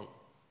strong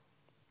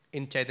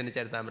in Chaitanya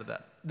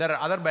Charitamrita. There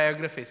are other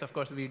biographies. Of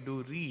course, we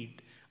do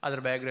read other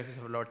biographies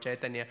of Lord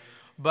Chaitanya.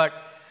 But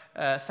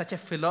such a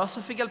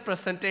philosophical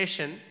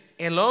presentation,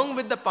 along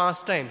with the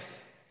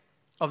pastimes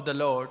of the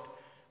Lord,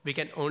 we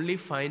can only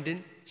find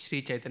in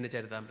Sri Chaitanya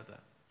Charitamrita.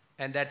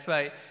 And that's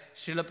why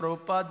Srila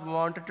Prabhupada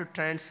wanted to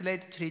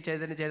translate Sri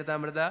Chaitanya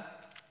Charitamrita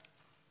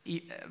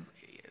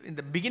in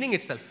the beginning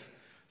itself.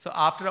 So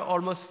after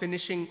almost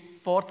finishing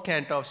 4th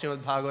canto of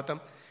Srimad Bhagavatam,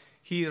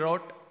 he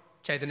wrote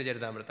Chaitanya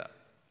Charitamrita.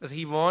 Because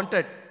he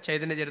wanted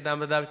Chaitanya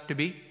Charitamrita to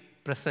be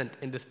present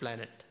in this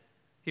planet.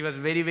 He was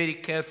very, very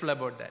careful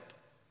about that.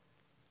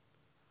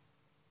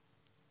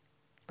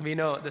 We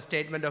know the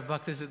statement of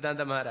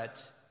Bhaktisiddhanta Maharaj.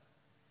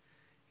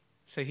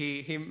 So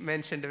he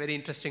mentioned a very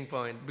interesting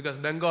point. Because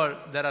Bengal,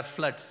 there are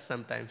floods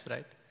sometimes,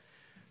 right?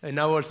 And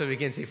now also we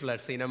can see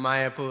floods.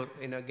 Mayapur,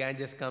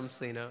 Ganges comes,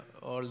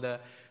 all the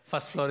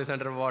first floor is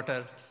under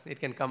water. It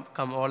can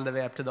come all the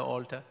way up to the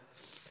altar.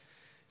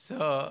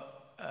 So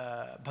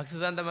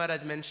Bhaktisiddhanta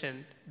Maharaj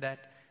mentioned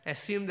that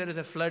assume there is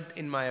a flood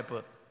in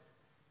Mayapur.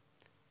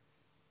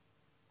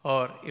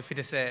 Or if it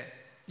is a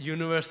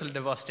universal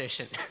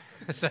devastation.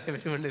 So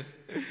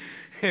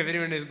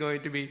everyone is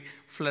going to be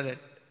flooded.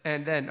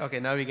 And then, okay,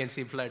 now we can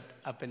see flood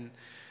up in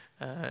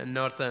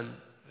northern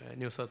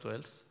New South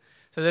Wales.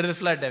 So there is a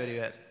flood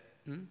everywhere.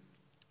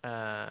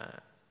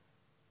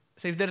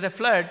 So if there is a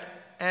flood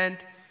and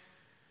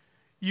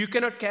you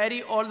cannot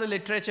carry all the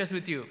literatures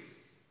with you.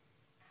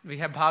 We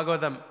have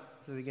Bhagavatam,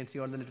 so we can see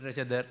all the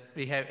literature there.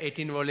 We have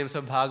 18 volumes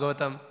of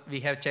Bhagavatam.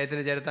 We have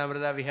Chaitanya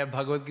Charitamrita. We have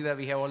Bhagavad Gita.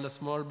 We have all the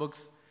small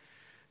books.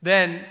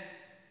 Then,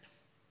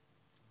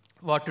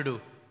 what to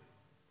do?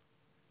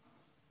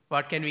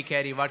 What can we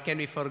carry? What can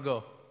we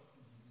forgo?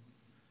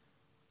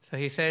 So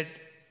he said,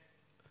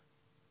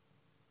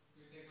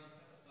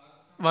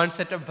 one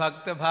set of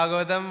Bhakta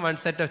Bhagavatam, one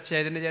set of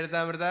Chaitanya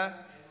Charitamrita,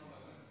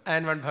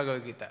 and one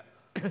Bhagavad Gita.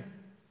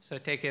 So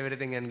take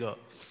everything and go.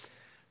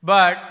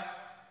 But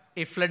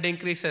if flood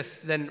increases,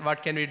 then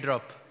what can we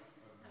drop?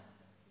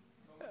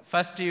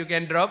 First you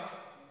can drop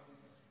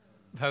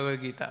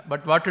Bhagavad Gita.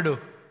 But what to do?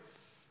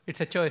 It's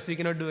a choice. We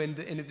cannot do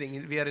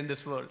anything. We are in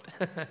this world.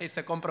 It's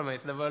a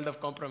compromise, the world of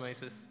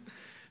compromises.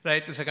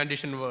 Right? It's a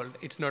conditioned world.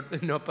 It's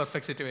not no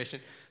perfect situation.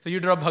 So you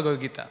drop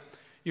Bhagavad Gita.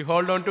 You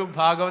hold on to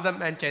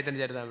Bhagavatam and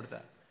Chaitanya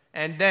Charitamrita.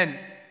 And then,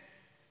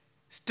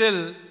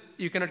 still,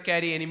 you cannot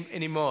carry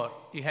any more.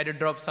 You had to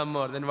drop some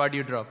more. Then what do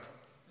you drop?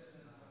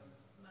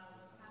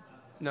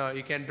 No,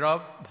 you can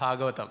drop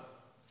Bhagavatam.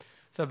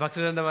 So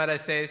Bhaktisiddhanta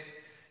Maharaj says,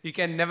 you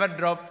can never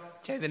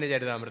drop Chaitanya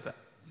Charitamrita.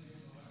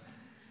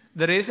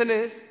 The reason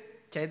is,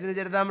 Chaitanya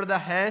Charitamrita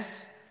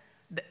has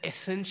the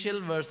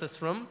essential verses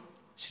from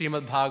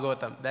Srimad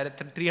Bhagavatam. There are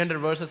 300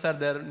 verses are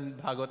there in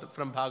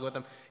from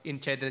Bhagavatam in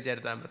Chaitanya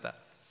Charitamrita.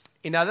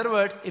 In other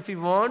words, if we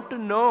want to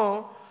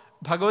know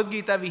Bhagavad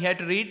Gita, we have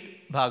to read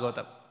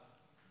Bhagavatam.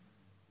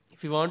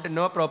 If we want to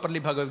know properly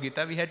Bhagavad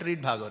Gita, we have to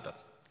read Bhagavatam.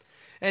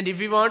 And if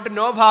we want to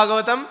know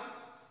Bhagavatam,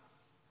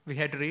 we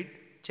have to read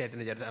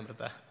Chaitanya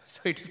Charitamrita.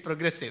 So it is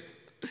progressive.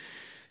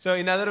 So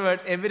in other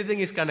words, everything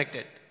is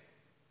connected.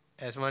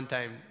 As one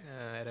time,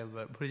 I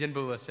remember, Bhujan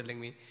Babu was telling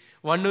me,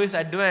 one who is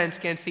advanced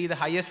can see the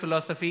highest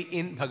philosophy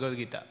in Bhagavad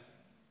Gita.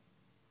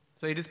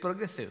 So it is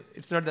progressive.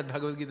 It's not that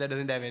Bhagavad Gita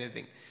doesn't have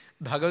anything.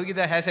 Bhagavad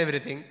Gita has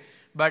everything,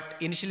 but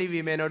initially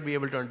we may not be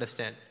able to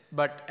understand.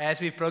 But as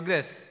we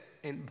progress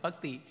in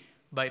bhakti,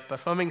 by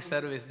performing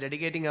service,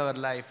 dedicating our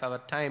life, our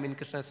time in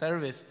Krishna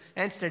service,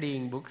 and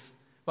studying books,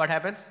 what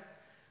happens?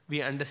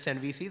 We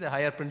understand, we see the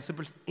higher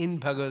principles in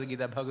Bhagavad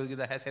Gita. Bhagavad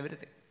Gita has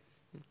everything.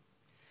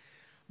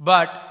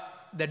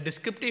 But the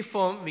descriptive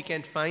form we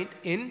can find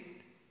in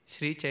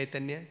Sri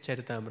Chaitanya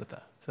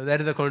Charitamrita. So that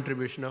is the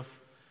contribution of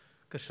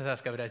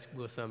Krishnadas Kaviraj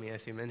Goswami,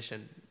 as you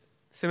mentioned.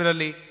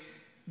 Similarly,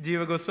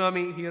 Jiva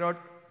Goswami, he wrote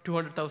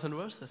 200,000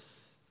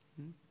 verses.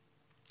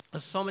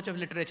 So much of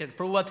literature.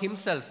 Prabhupada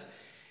himself,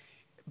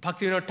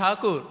 Bhaktivinoda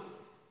Thakur,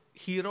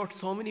 he wrote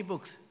so many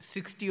books,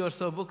 60 or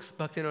so books,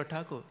 Bhaktivinoda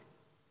Thakur.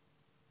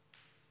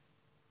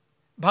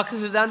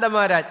 Bhaktisiddhanta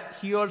Maharaj,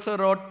 he also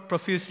wrote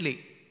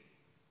profusely.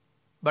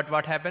 But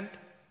what happened?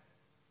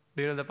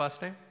 Do you know the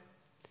pastime?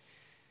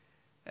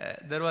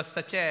 There was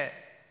such a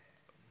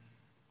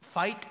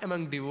fight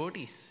among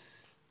devotees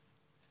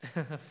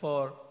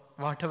for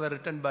whatever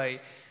written by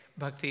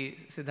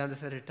Bhaktisiddhanta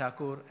Saraswati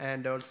Thakur,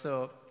 and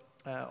also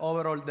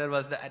overall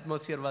the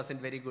atmosphere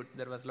wasn't very good.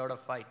 There was a lot of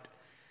fight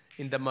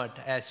in the mud.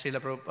 As Srila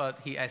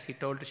Prabhupada, as he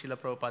told to Srila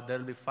Prabhupada, there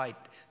will be fight.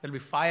 There will be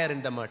fire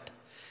in the mud.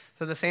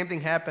 So the same thing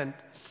happened.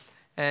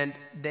 And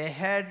they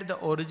had the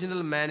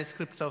original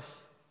manuscripts of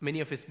many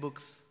of his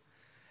books.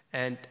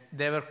 And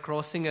they were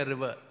crossing a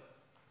river.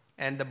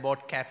 And the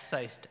boat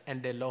capsized.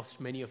 And they lost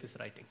many of his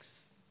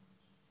writings.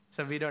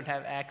 So we don't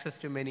have access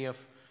to many of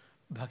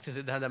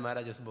Bhaktisiddhanta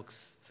Maharaj's books.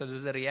 So this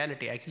is the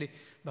reality. Actually,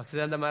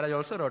 Bhaktisiddhanta Maharaj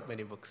also wrote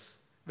many books.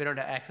 We don't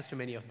have access to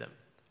many of them.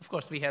 Of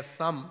course, we have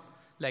some,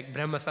 like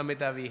Brahma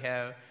Samhita we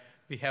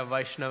have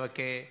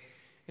Vaishnavake.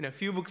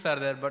 Few books are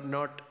there, but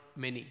not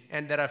many.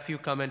 And there are few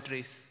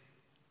commentaries,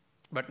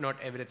 but not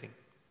everything.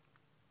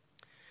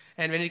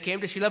 And when it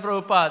came to Srila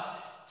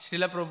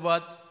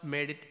Prabhupada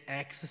made it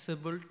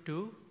accessible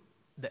to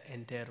the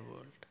entire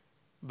world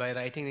by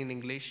writing in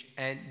English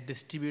and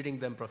distributing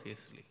them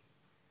profusely.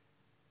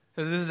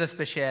 So this is the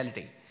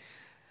speciality.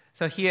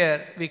 So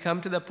here we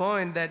come to the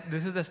point that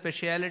this is the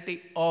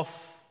speciality of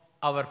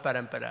our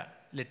parampara,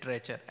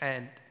 literature.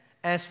 And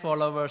as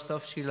followers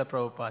of Srila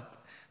Prabhupada,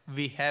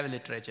 we have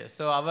literature.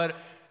 So our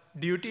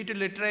duty to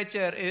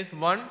literature is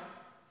 1,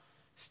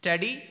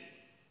 study,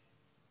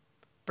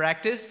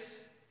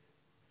 practice,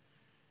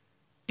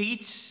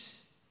 teach,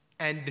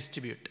 and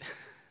distribute.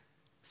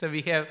 So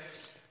we have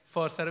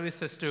 4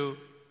 services to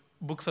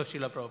books of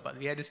Srila Prabhupada.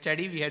 We had to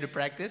study, we had to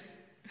practice,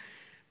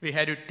 we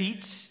had to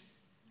teach,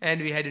 and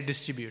we had to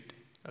distribute.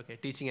 Okay,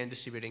 teaching and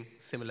distributing,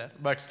 similar.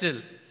 But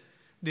still,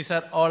 these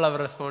are all our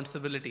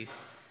responsibilities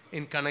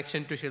in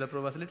connection to Srila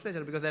Prabhupada's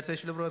literature, because that's why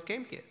Srila Prabhupada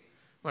came here.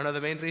 One of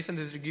the main reasons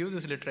is to give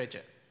this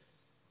literature.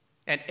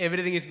 And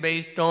everything is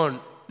based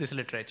on this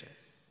literature.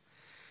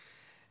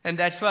 And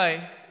that's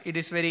why it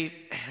is very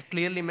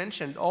clearly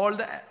mentioned. All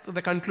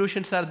the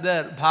conclusions are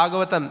there.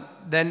 Bhagavatam,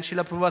 then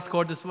Srila Prabhupada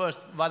quotes this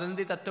verse.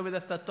 Vadanti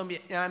tattvavidas tattvam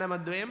jnanam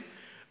advayam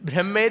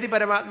brahmedi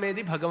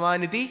paramatmedi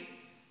bhagavaniti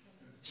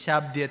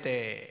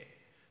shabdyate.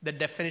 The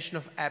definition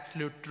of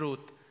absolute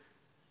truth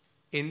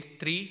in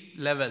 3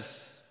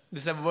 levels.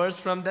 This is a verse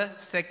from the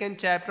 2nd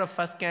chapter of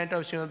 1st canto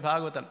of Srimad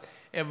Bhagavatam.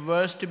 A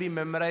verse to be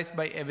memorized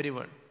by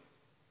everyone.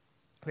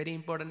 Very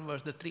important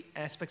verse, the 3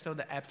 aspects of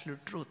the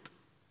absolute truth.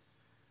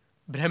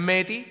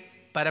 Brahmeti,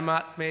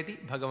 Paramatmeti,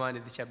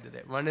 Bhagavaniti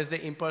Shabdade. One is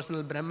the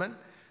impersonal Brahman,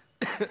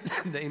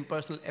 the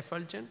impersonal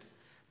effulgence,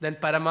 then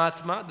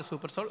Paramatma, the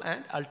super soul,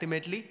 and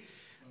ultimately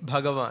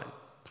Bhagavan.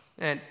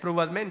 And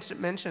Prabhupada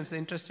mentions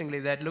interestingly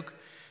that, look,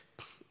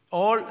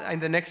 all in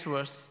the next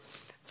verse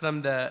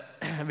from the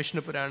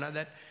Vishnu Purana,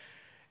 that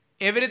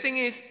everything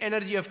is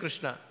energy of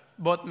Krishna,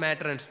 both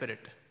matter and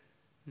spirit.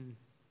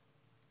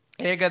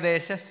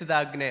 Ekadesha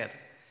sthita agner.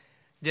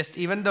 Just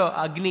even though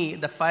Agni,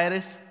 the fire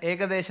is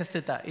Ekadesha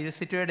sthita, it is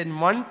situated in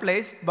one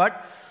place,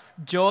 but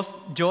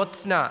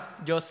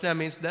Jyotsna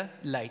means the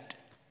light.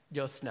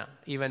 Jyotsna,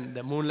 even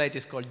the moonlight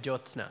is called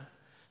Jyotsna.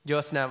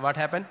 Jyotsna, what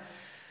happened?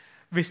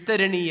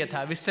 Vistarani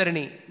yatha.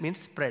 Vistarani means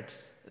spreads.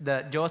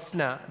 The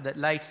Jyotsna, the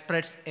light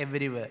spreads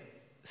everywhere.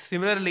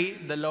 Similarly,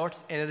 the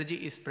Lord's energy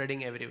is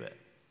spreading everywhere.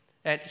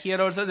 And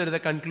here also there is a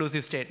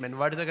conclusive statement.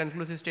 What is the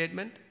conclusive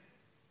statement?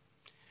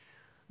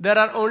 There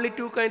are only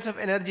 2 kinds of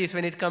energies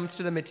when it comes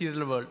to the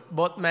material world,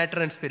 both matter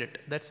and spirit.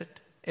 That's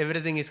it.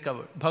 Everything is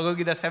covered. Bhagavad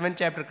Gita 7th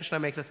chapter, Krishna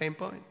makes the same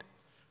point.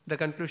 The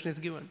conclusion is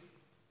given.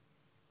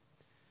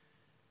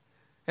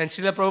 And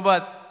Srila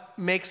Prabhupada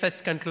makes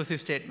such conclusive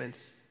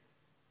statements.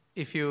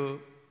 If you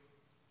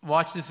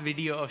watch this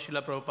video of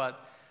Srila Prabhupada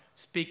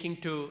speaking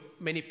to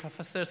many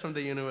professors from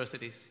the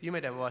universities, you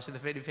might have watched it, a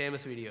very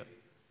famous video.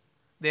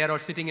 They are all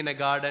sitting in a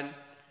garden,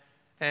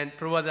 and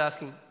Prabhupada is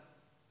asking,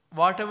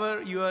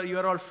 whatever you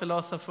are all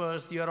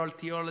philosophers, you are all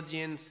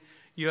theologians,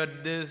 you are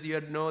this, you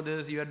know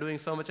this, you are doing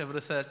so much of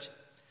research.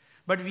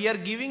 But we are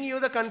giving you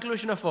the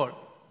conclusion of all.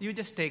 You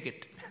just take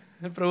it.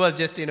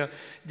 Prabhupada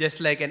just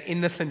like an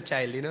innocent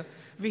child,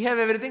 We have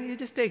everything, you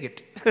just take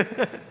it.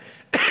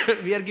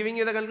 We are giving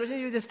you the conclusion,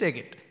 you just take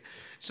it.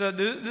 So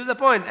this is the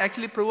point.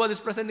 Actually, Prabhupada is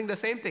presenting the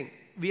same thing.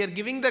 We are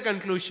giving the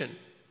conclusion,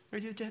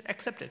 but you just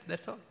accept it,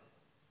 that's all.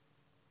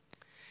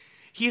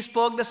 He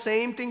spoke the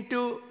same thing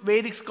to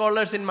Vedic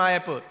scholars in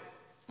Mayapur.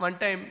 One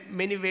time,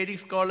 many Vedic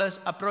scholars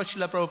approached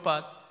Srila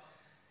Prabhupada,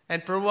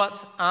 and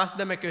Prabhupada asked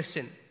them a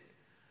question.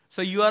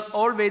 So you are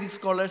all Vedic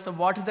scholars, so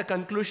what is the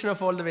conclusion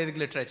of all the Vedic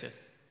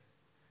literatures?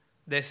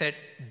 They said,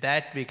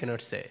 that we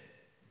cannot say.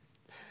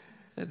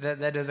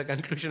 That is the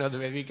conclusion of the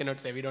way we cannot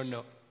say, we don't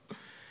know.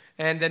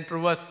 And then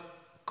Prabhupada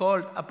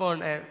called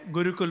upon a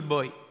Gurukul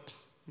boy,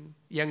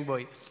 young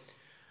boy,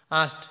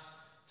 asked,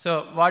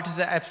 so what is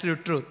the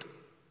absolute truth?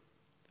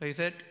 So he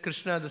said,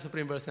 Krishna, the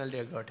Supreme Personality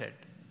of Godhead.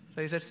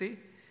 So he said, see,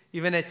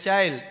 even a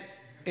child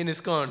in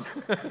ISKCON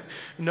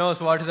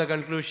knows what is the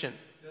conclusion.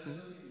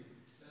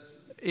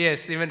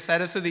 Yes, even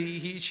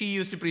Saraswati, she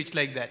used to preach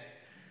like that.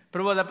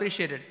 Prabhupada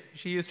appreciated.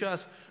 She used to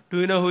ask,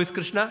 do you know who is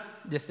Krishna?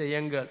 Just a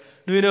young girl.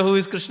 Do you know who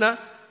is Krishna?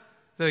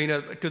 So,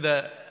 to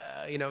the,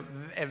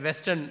 a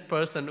Western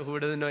person who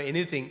doesn't know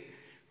anything,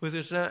 who is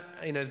Krishna,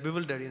 is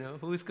bewildered,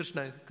 who is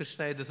Krishna?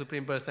 Krishna is the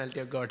Supreme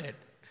Personality of Godhead.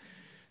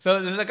 So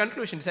this is the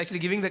conclusion. It's actually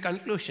giving the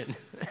conclusion.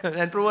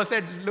 And Prabhupada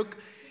said, look,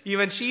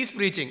 even she is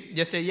preaching.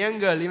 Just a young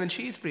girl, even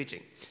she is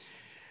preaching.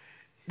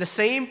 The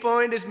same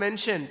point is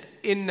mentioned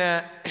in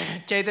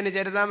Chaitanya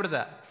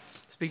Charitamrita.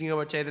 speaking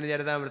about Chaitanya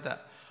Charitamrita,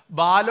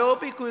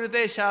 Balopi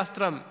Kurute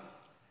Shastram,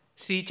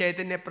 Sri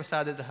Chaitanya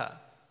Prasadataha.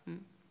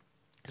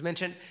 It's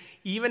mentioned,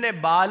 even a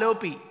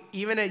Balopi,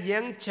 even a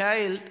young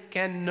child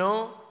can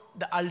know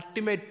the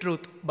ultimate truth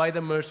by the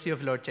mercy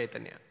of Lord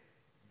Chaitanya.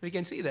 We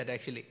can see that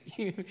actually.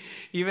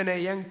 Even a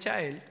young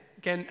child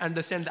can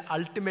understand the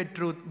ultimate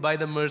truth by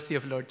the mercy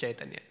of Lord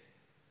Chaitanya.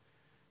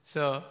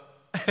 So,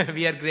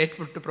 we are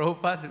grateful to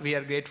Prabhupada, we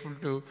are grateful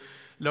to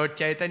Lord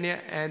Chaitanya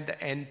and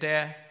the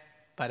entire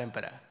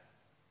parampara,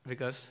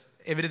 because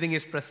everything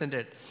is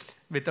presented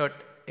without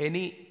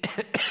any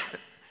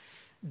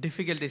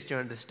difficulties to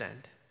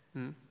understand.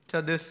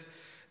 So this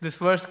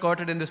verse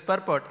quoted in this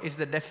purport is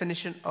the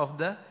definition of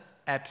the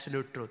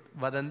absolute truth.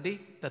 Vadanti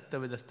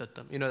tattvavidas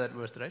tattvam. You know that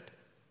verse, right?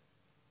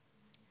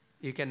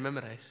 You can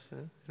memorize.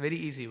 Very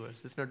easy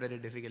verse. It's not very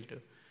difficult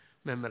to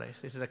memorize.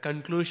 It's the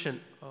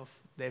conclusion of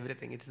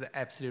everything. It's the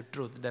absolute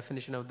truth, the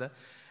definition of the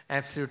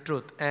absolute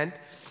truth. And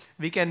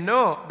we can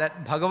know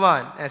that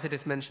Bhagavan, as it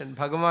is mentioned,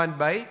 Bhagavan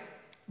by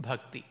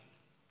bhakti.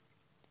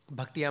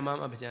 Bhakti amam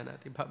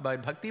abhijanati. By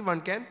bhakti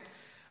one can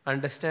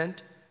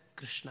understand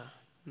Krishna.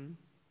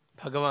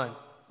 Bhagavan,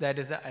 that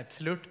is the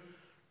absolute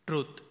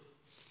truth.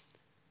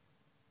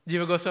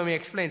 Jiva Goswami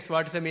explains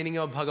what is the meaning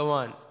of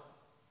Bhagavan.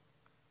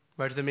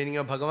 What is the meaning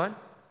of Bhagavan?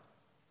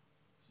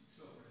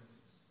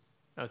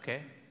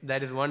 Okay,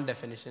 that is one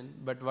definition.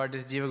 But what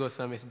is Jiva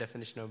Goswami's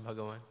definition of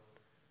Bhagavan?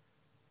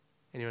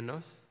 Anyone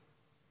knows?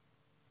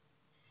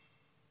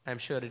 I'm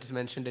sure it is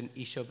mentioned in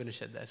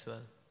Ishopanishad as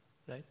well,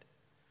 right?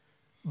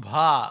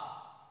 Bha,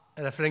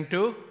 referring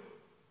to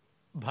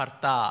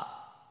Bharta.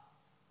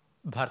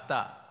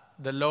 Bharta.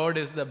 The Lord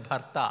is the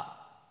Bharta.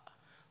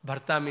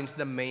 Bharta means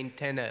the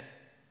maintainer.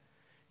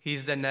 He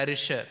is the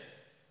nourisher.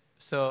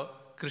 So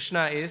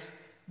Krishna is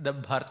the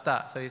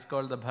Bharta. So he's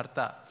called the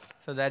Bharta.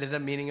 So that is the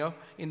meaning of,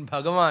 in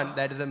Bhagavan,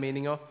 that is the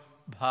meaning of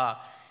Bha.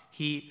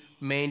 He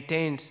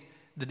maintains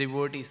the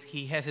devotees.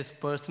 He has his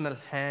personal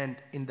hand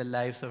in the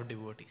lives of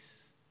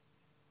devotees.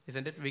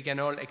 Isn't it? We can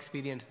all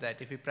experience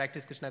that. If we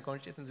practice Krishna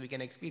consciousness, we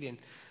can experience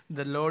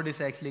the Lord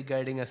is actually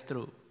guiding us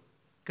through.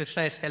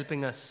 Krishna is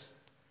helping us.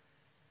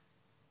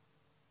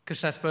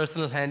 Krishna's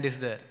personal hand is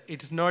there.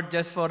 It is not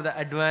just for the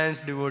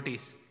advanced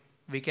devotees.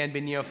 We can be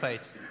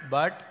neophytes.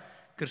 But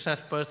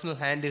Krishna's personal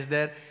hand is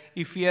there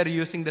if we are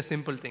using the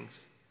simple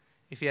things.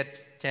 If we are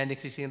chanting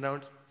 16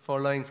 rounds,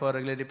 following 4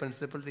 regulatory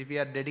principles, if we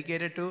are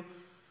dedicated to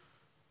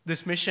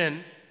this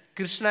mission,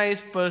 Krishna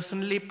is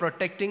personally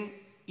protecting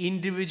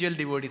individual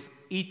devotees,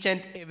 each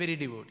and every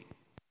devotee.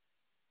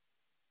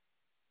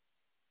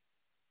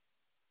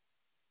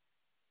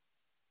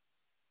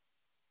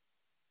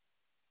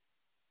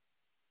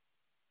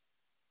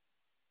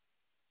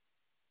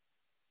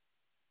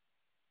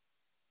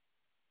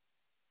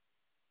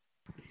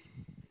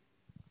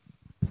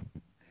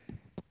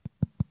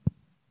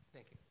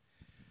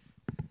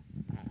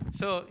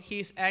 So he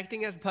is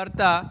acting as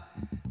Bharta.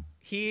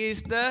 He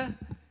is the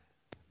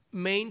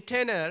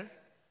maintainer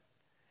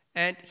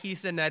and he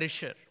is the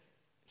nourisher.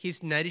 He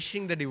is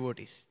nourishing the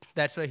devotees.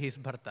 That's why he is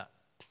Bharta.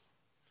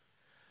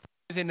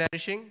 Is he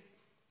nourishing?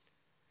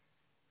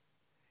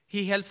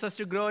 He helps us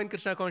to grow in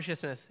Krishna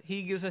consciousness.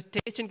 He gives us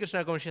taste in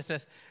Krishna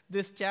consciousness.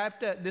 This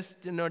chapter, this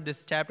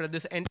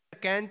entire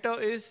canto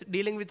is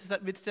dealing with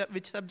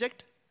which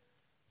subject?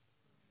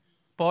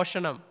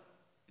 Poshanam.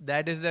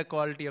 That is the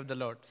quality of the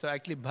Lord. So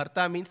actually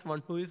Bharta means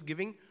one who is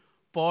giving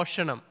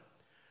poshanam.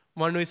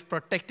 One who is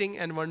protecting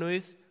and one who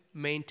is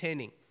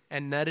maintaining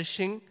and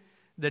nourishing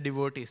the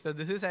devotees. So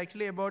this is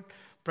actually about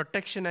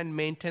protection and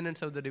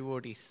maintenance of the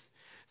devotees.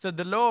 So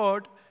the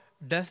Lord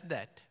does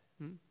that.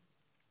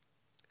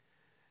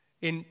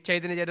 In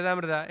Chaitanya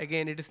Charitamrita,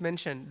 again it is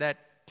mentioned that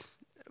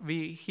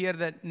we hear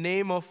the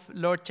name of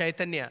Lord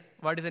Chaitanya.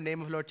 What is the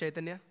name of Lord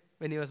Chaitanya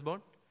when he was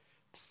born?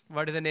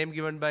 What is the name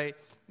given by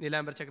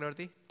Nilambar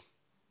Chakravarti?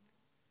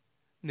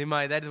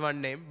 Nimai, that is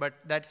one name, but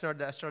that's not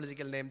the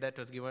astrological name that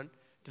was given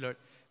to Lord.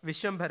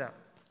 Vishwambhara,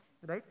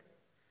 right?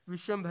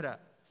 Vishwambhara.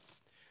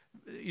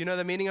 You know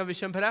the meaning of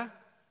Vishwambhara?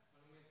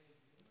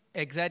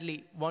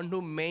 Exactly, one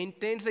who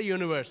maintains the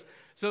universe.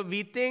 So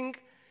we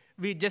think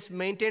we just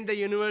maintain the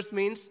universe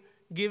means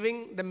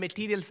giving the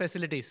material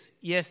facilities.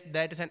 Yes,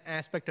 that is an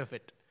aspect of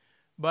it.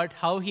 But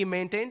how he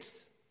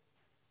maintains?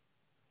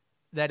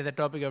 That is the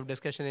topic of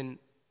discussion in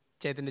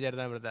Chaitanya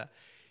Charitamrita.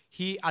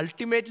 He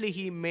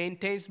ultimately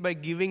maintains by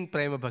giving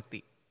prema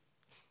bhakti.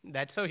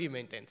 That's how he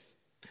maintains.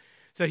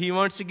 So he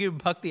wants to give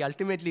bhakti,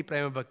 ultimately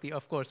prema bhakti.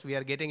 Of course, we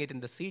are getting it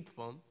in the seed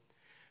form.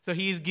 So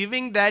he is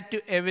giving that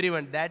to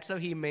everyone. That's how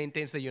he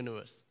maintains the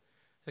universe.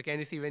 So can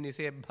you see when you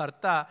say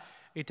Bharta,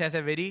 it has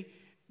a very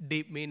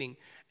deep meaning.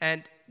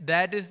 And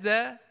that is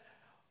the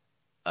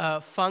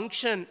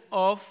function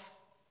of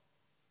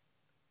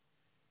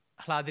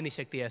Hladini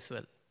Shakti as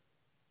well.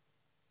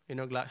 You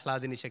know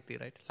Hladini Shakti,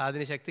 right?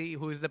 Hladini Shakti,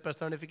 who is the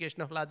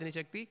personification of Hladini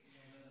Shakti?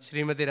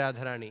 Srimati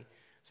Radharani.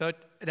 So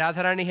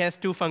Radharani has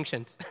two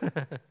functions.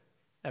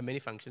 Many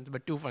functions,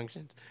 but two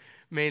functions.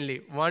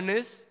 Mainly, one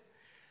is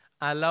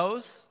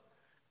allows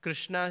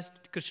Krishna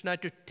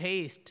to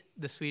taste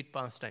the sweet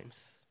pastimes.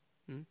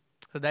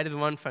 So that is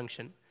one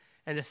function.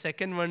 And the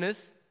second one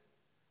is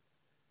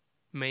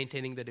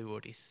maintaining the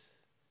devotees,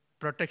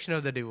 protection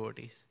of the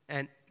devotees,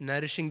 and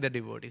nourishing the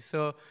devotees.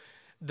 So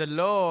the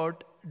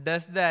Lord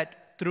does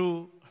that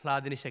through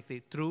Hladini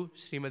Shakti, through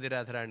Srimati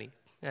Radharani.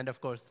 And of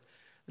course,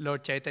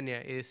 Lord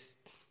Chaitanya is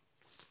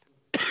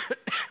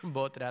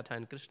both Radha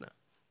and Krishna.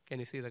 Can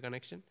you see the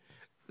connection?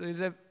 So it's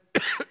a,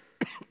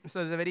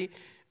 so it's a very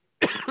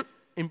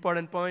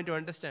important point to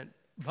understand.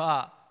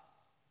 Bha.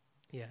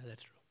 Yeah,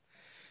 that's true.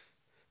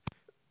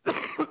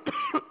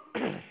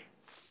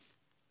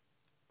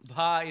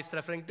 Bha is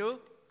referring to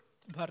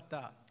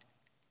Bharta.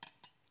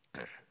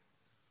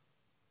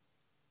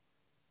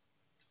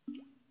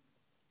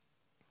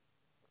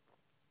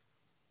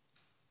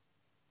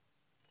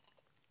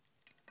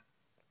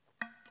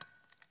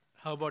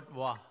 How about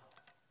Va?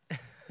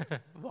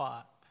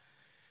 Va.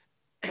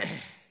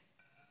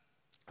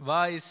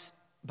 Va is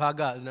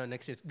Bhaga. No,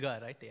 next is Ga,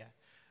 right? Yeah.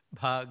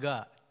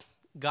 Bhaga.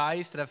 Ga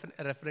is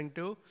referring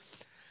to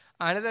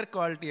another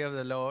quality of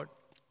the Lord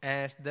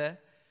as the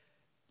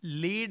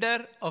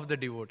leader of the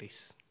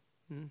devotees.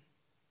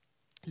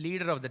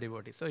 Leader of the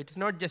devotees. So it's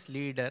not just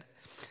leader.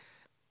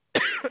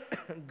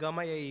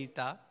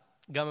 Gamayayita.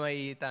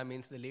 Gamayayita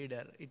means the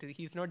leader.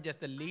 He's not just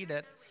the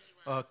leader.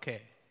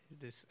 Okay.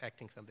 This is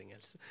acting something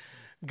else.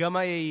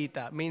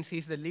 Gamayayita means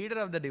he's the leader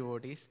of the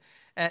devotees.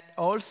 And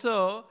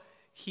also,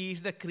 he's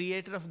the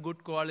creator of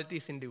good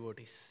qualities in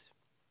devotees.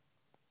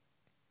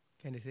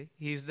 Can you see?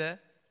 He's the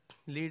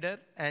leader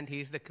and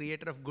he's the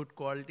creator of good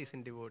qualities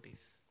in devotees.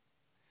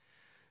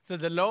 So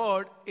the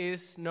Lord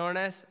is known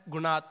as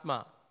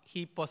Gunatma.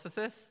 He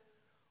possesses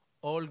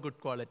all good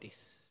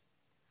qualities.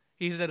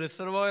 He is the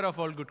reservoir of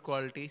all good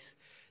qualities.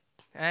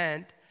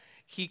 And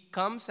he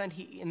comes and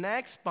he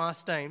enacts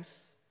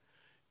pastimes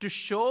to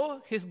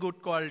show his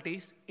good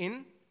qualities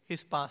in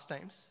his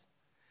pastimes.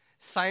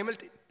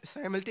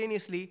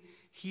 Simultaneously,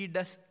 he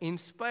does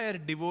inspire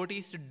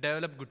devotees to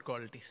develop good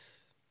qualities.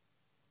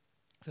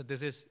 So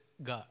this is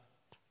Ga.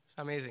 It's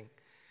amazing.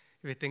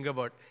 If you think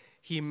about it,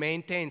 he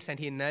maintains and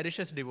he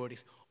nourishes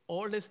devotees.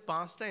 All his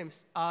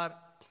pastimes are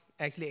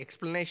actually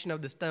explanation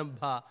of this term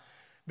Bha,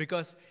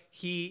 because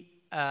he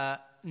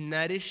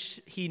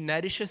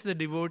nourishes the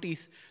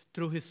devotees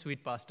through his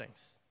sweet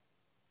pastimes.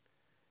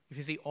 If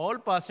you see all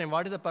pastime,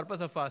 what is the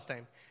purpose of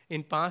pastime?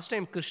 In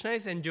pastime, Krishna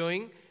is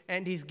enjoying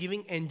and he's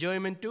giving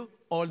enjoyment to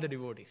all the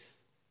devotees.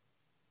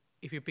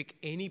 If you pick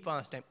any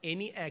pastime,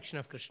 any action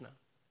of Krishna.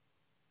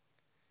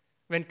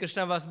 When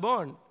Krishna was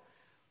born,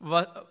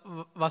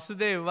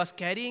 Vasudeva was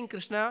carrying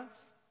Krishna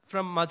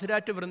from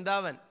Mathura to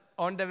Vrindavan.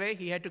 On the way,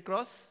 he had to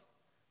cross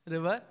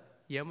river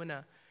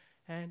Yamuna.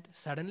 And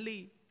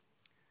suddenly,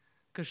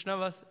 Krishna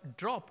was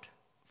dropped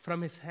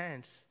from his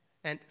hands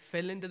and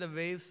fell into the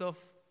waves of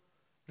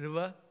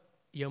river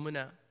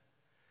Yamuna.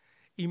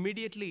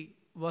 Immediately,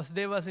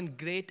 Vasudeva was in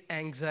great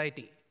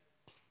anxiety.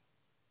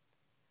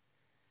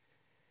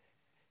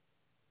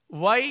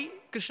 Why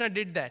Krishna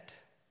did that?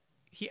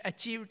 He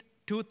achieved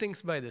two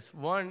things by this.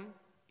 One,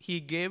 he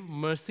gave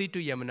mercy to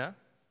Yamuna,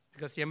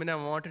 because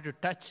Yamuna wanted to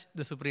touch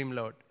the Supreme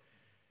Lord.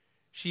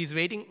 She is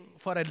waiting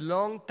for a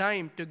long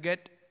time to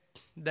get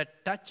the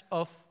touch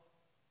of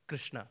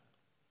Krishna.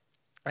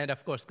 And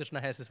of course, Krishna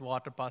has his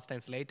water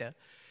pastimes later.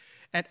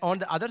 And on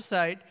the other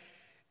side,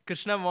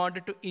 Krishna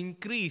wanted to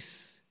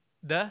increase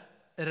the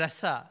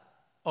rasa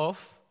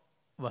of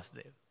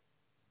Vasudeva.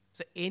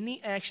 So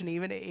any action,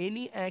 even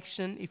any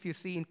action, if you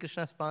see in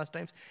Krishna's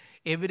pastimes,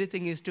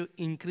 everything is to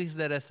increase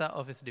the rasa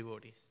of his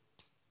devotees.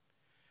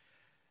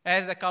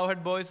 As the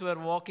cowherd boys were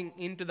walking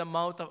into the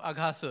mouth of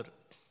Aghasur,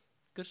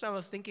 Krishna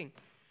was thinking,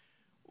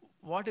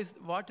 what is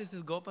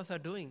these gopas are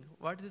doing?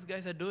 What these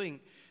guys are doing?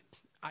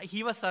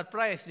 He was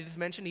surprised. It is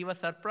mentioned he was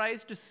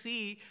surprised to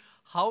see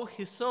how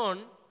his own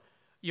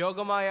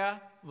Yogamaya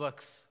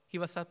works. He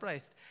was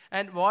surprised.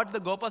 And what the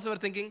gopas were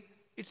thinking,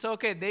 it's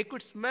okay. They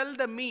could smell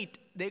the meat.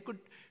 They could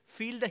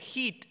feel the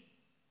heat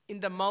in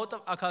the mouth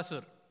of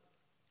Aghasur.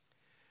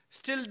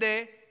 Still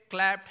they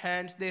clapped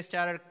hands, they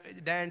started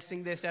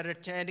dancing, they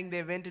started chanting,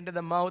 they went into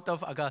the mouth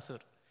of Aghasur.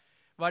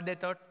 What they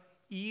thought,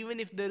 even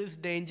if there is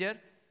danger,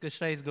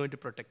 Krishna is going to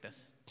protect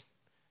us.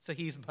 So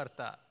he is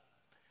Bharta.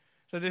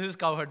 So this is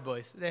cowherd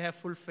boys. They have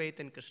full faith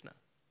in Krishna.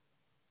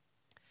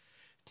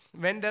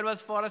 When there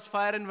was forest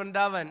fire in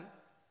Vrindavan,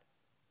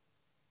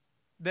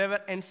 they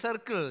were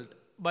encircled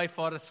by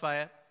forest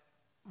fire.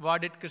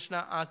 What did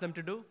Krishna ask them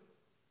to do?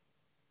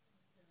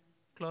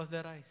 Close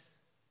their eyes.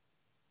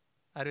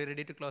 Are we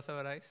ready to close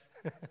our eyes?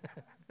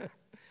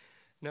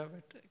 No,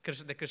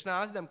 but Krishna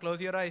asked them, close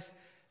your eyes.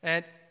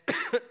 And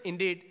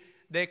indeed,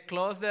 they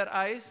closed their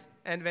eyes,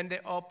 and when they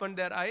opened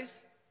their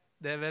eyes,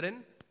 they were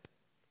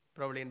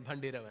probably in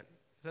Bhandiravan.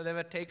 So they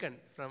were taken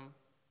from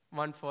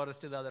one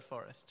forest to the other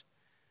forest.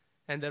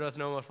 And there was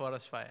no more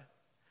forest fire.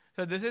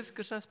 So this is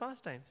Krishna's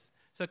pastimes.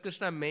 So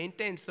Krishna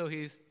maintains, so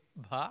he is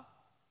Bha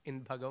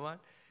in Bhagavan.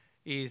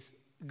 He is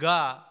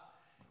Ga.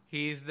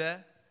 He is the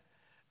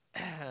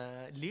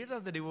leader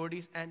of the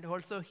devotees, and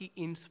also he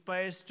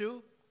inspires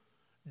to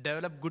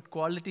develop good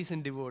qualities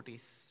in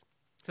devotees.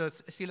 So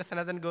Srila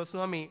Sanatana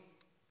Goswami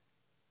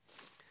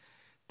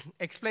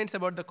explains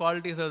about the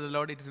qualities of the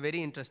Lord. It is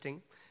very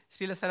interesting.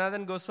 Srila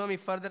Sanatana Goswami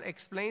further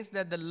explains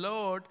that the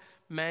Lord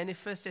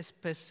manifests a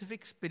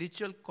specific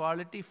spiritual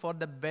quality for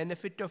the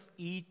benefit of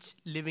each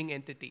living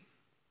entity.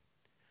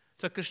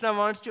 So Krishna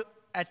wants to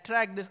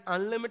attract these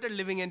unlimited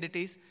living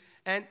entities,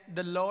 and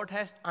the Lord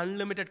has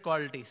unlimited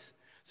qualities.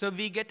 So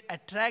we get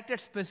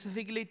attracted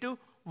specifically to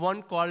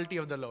one quality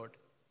of the Lord.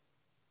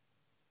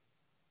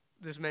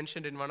 This is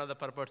mentioned in one of the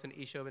purports in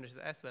Isha Upanishad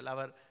as well,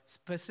 our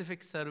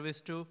specific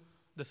service to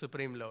the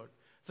Supreme Lord.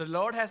 So the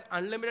Lord has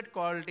unlimited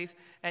qualities,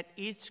 and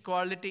each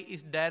quality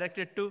is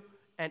directed to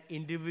an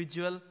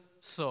individual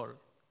soul.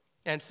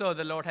 And so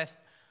the Lord has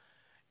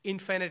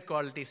infinite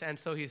qualities, and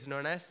so he is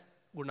known as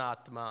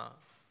Gunatma.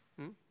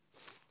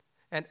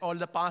 And all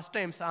the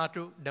pastimes are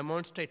to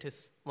demonstrate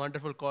his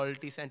wonderful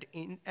qualities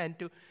and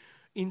to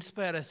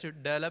inspire us to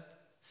develop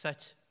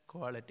such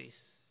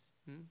qualities.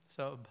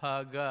 So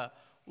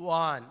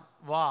Bhagavan,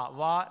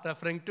 Va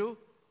referring to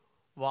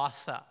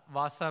Vasa.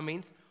 Vasa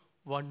means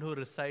one who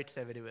resides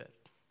everywhere.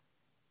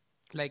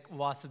 Like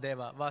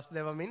Vasudeva.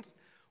 Vasudeva means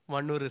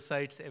one who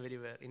resides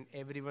everywhere, in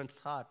everyone's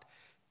heart,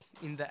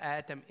 in the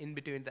atom, in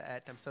between the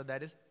atom. So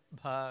that is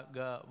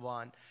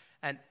Bhagavan.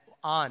 And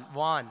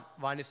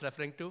Van is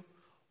referring to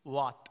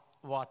Vat.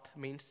 Vat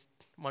means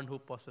one who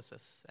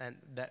possesses. And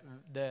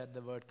there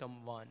the word come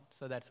Van.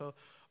 So that's how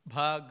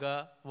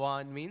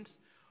Bhagavan means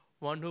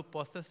one who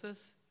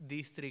possesses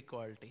these three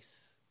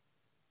qualities.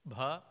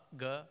 Bha,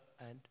 Ga,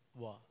 and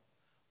Va.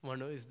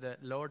 One who is the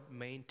Lord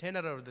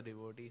maintainer of the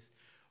devotees.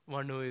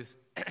 One who is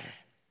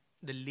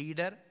the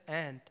leader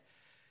and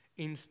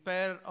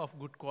inspirer of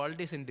good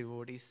qualities in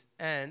devotees.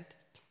 And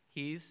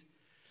he is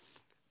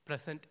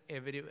present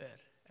everywhere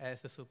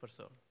as a super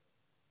soul.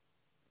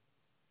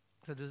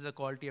 So this is the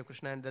quality of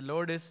Krishna, and the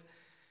Lord is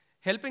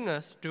helping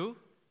us to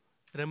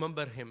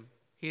remember him.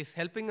 He is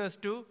helping us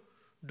to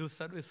do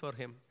service for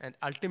him and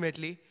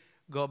ultimately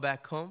go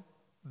back home,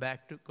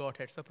 back to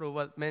Godhead. So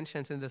Prabhupada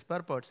mentions in this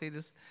purport, see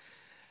this,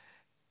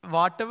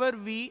 whatever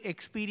we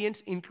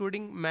experience,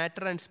 including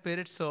matter and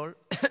spirit soul,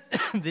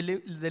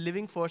 the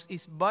living force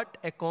is but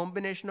a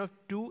combination of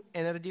two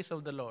energies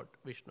of the Lord,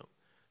 Vishnu.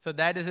 So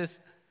that is his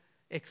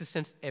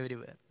existence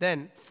everywhere.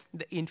 Then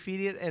the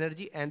inferior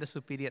energy and the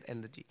superior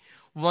energy.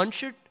 One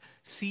should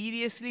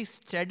seriously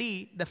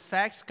study the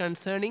facts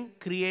concerning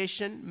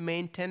creation,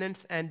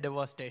 maintenance, and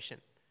devastation.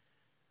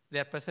 They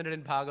are presented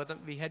in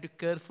Bhagavatam. We have to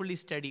carefully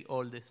study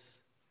all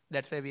this.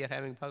 That's why we are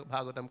having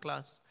Bhagavatam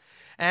class.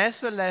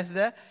 As well as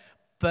the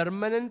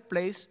permanent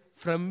place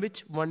from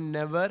which one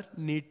never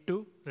need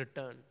to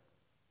return.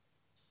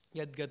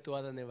 Yad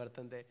gatvada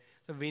nivartante.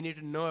 So we need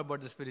to know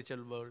about the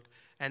spiritual world,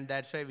 and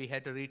that's why we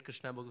had to read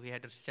Krishna book, we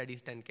had to study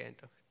 10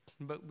 cantos.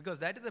 Because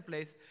that is the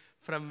place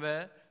from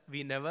where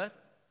we never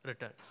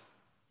return.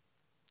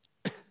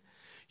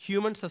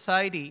 Human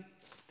society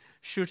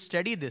should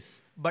study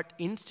this, but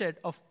instead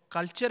of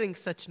culturing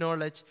such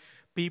knowledge,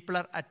 people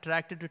are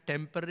attracted to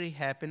temporary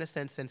happiness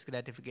and sense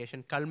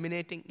gratification,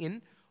 culminating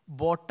in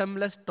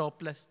bottomless,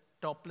 topless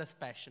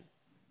passion.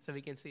 So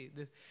we can see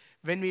this.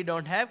 When we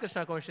don't have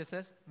Krishna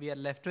consciousness, we are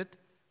left with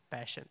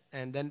passion.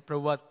 And then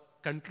Prabhupada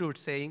concludes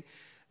saying,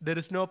 there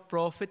is no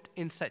profit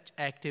in such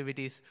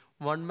activities.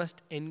 One must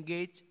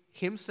engage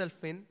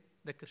himself in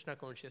the Krishna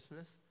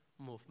consciousness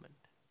movement.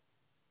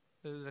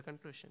 This is the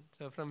conclusion.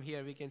 So from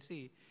here we can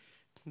see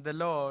the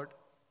Lord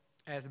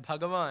as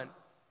Bhagavan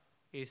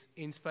is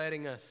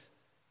inspiring us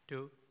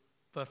to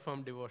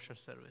perform devotional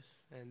service.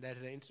 And that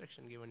is the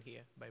instruction given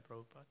here by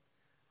Prabhupada.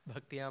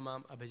 Bhaktya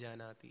mam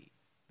abhijanati.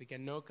 We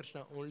can know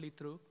Krishna only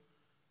through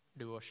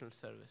devotional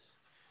service.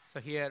 So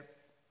here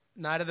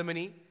Narada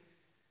Muni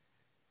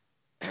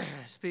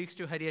speaks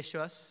to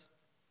Haryashvas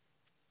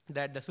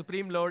that the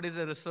Supreme Lord is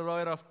a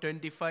reservoir of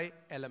 25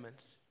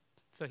 elements.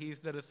 So he is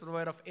the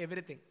reservoir of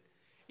everything,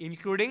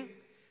 including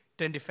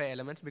 25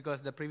 elements,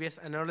 because the previous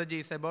analogy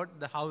is about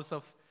the house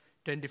of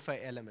 25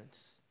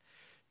 elements.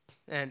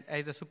 And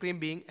as the Supreme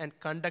Being and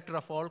conductor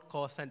of all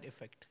cause and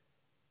effect,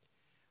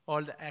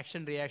 all the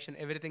action, reaction,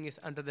 everything is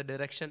under the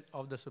direction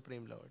of the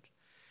Supreme Lord.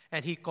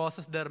 And he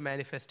causes their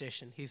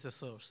manifestation. He is the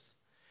source.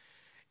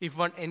 If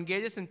one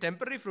engages in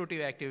temporary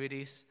fruitive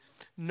activities,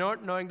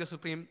 not knowing the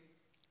Supreme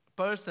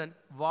Person,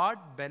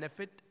 what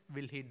benefit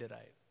will he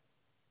derive?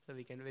 So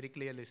we can very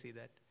clearly see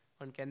that.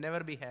 One can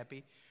never be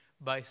happy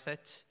by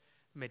such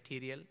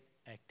material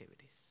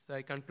activities. So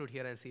I conclude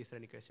here and see if there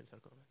are any questions or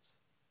comments.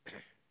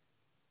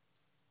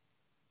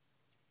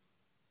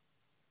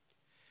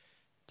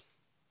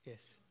 Yes.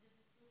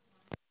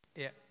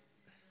 Yeah.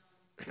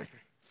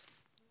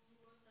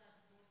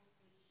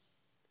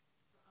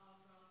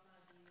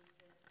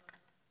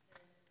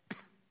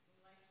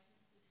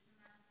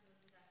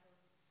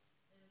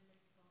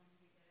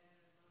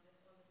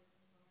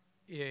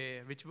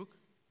 Yeah. Which book?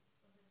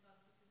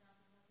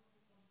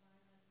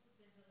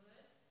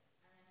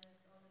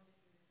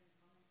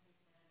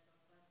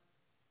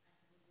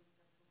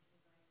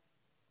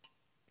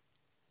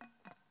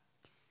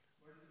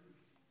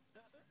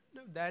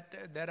 No,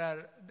 that there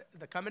are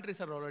the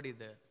commentaries are already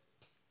there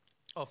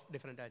of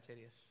different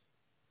acharyas.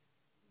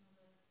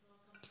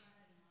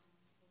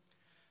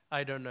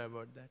 I don't know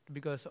about that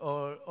because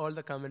all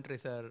the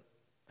commentaries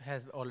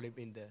has already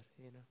been there.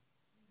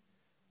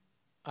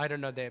 I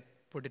don't know, they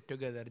put it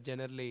together.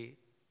 Generally,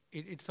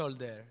 it's all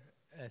there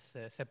as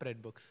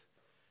separate books.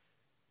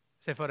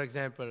 Say, for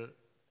example,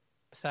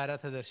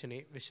 Saratha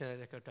Darshini,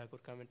 Vishwanath Thakur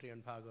commentary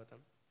on Bhagavatam.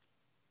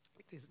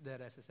 It is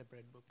there as a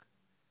separate book.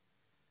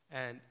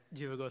 And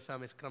Jiva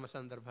Goswami's Krama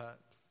Sandarbha,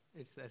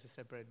 it's as a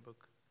separate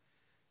book.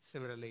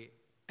 Similarly,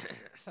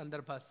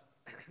 Sandarbhas,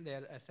 they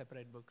are as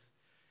separate books.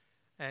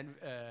 And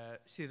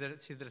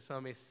Sridhar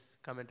Swami's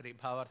commentary,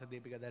 Bhavartha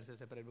Deepika, that's a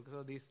separate book.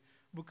 So these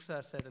books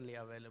are certainly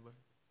available.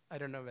 I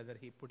don't know whether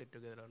he put it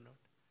together or not.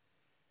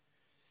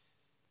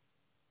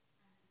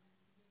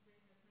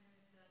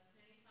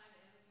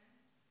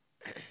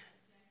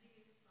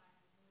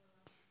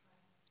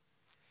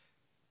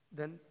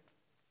 Then,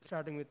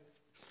 starting with,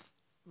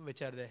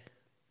 which are they?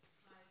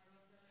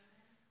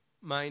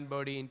 Mind,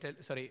 body,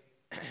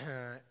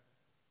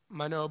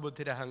 Mano,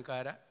 Buddhira,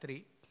 Hankara,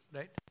 3,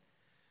 right?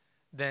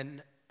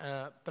 Then,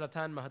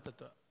 Prathan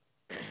Mahatattva,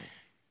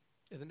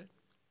 isn't it?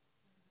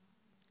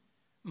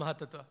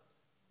 Mahatattva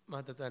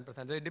and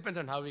Prathan. So it depends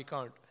on how we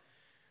count.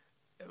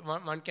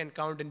 One can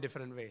count in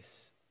different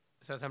ways.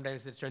 So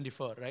sometimes it's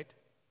 24, right?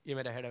 You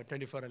might have had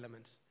 24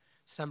 elements.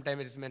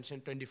 Sometimes it's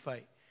mentioned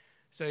 25.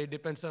 So it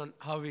depends on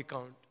how we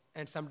count.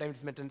 And sometimes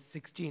it's mentioned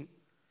 16.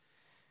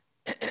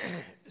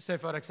 So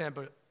for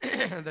example,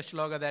 the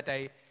shloka that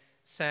I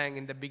sang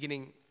in the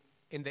beginning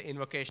in the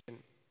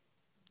invocation,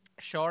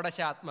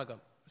 Shodashatmakam.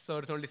 So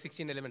it's only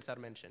 16 elements are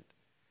mentioned.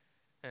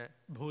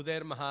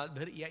 Bhuder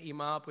Mahadhir Ya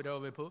Ima Puro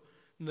Vibhu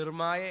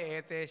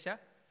Nirmaya Etesha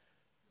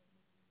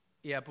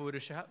Ya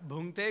Purusha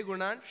Bhungte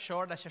Gunan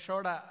Shoda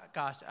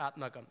Kash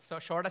Atmakam. So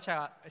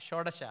Shodasha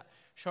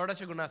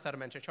Gunas are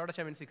mentioned.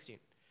 Shodasha means 16.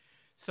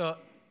 So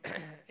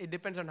it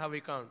depends on how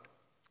we count.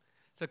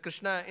 So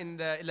Krishna in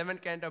the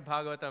 11th canto of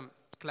Bhagavatam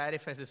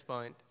clarifies this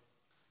point.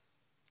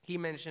 He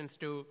mentions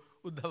to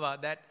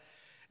Uddhava that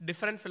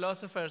different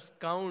philosophers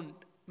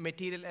count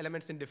material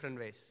elements in different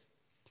ways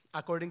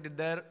according to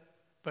their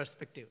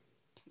perspective.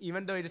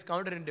 Even though it is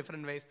counted in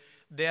different ways,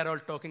 they are all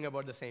talking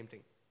about the same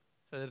thing.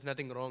 So there's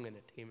nothing wrong in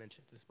it, he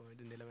mentioned this point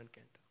in the 11th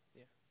canto.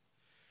 Yeah.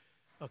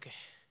 Okay.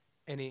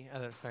 Any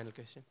other final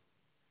question?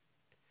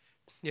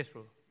 Yes,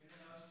 Prabhu.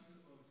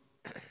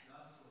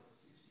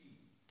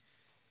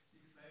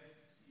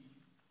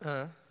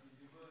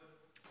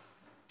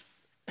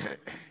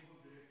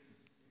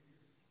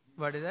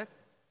 What is that?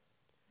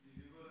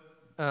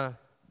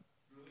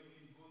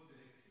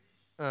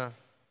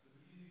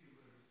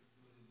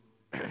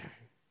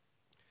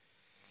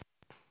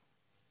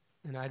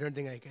 And I don't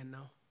think I can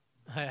now.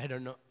 I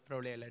don't know.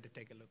 Probably I'll have to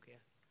take a look, yeah.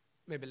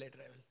 Maybe later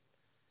I will.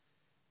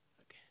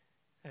 Okay.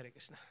 Hare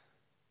Krishna.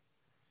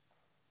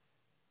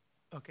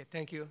 Okay,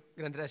 thank you.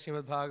 Granthara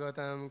Srimad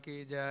Bhagavatam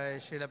ki jai,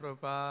 Srila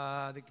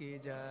Prabhupada ki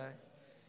jai.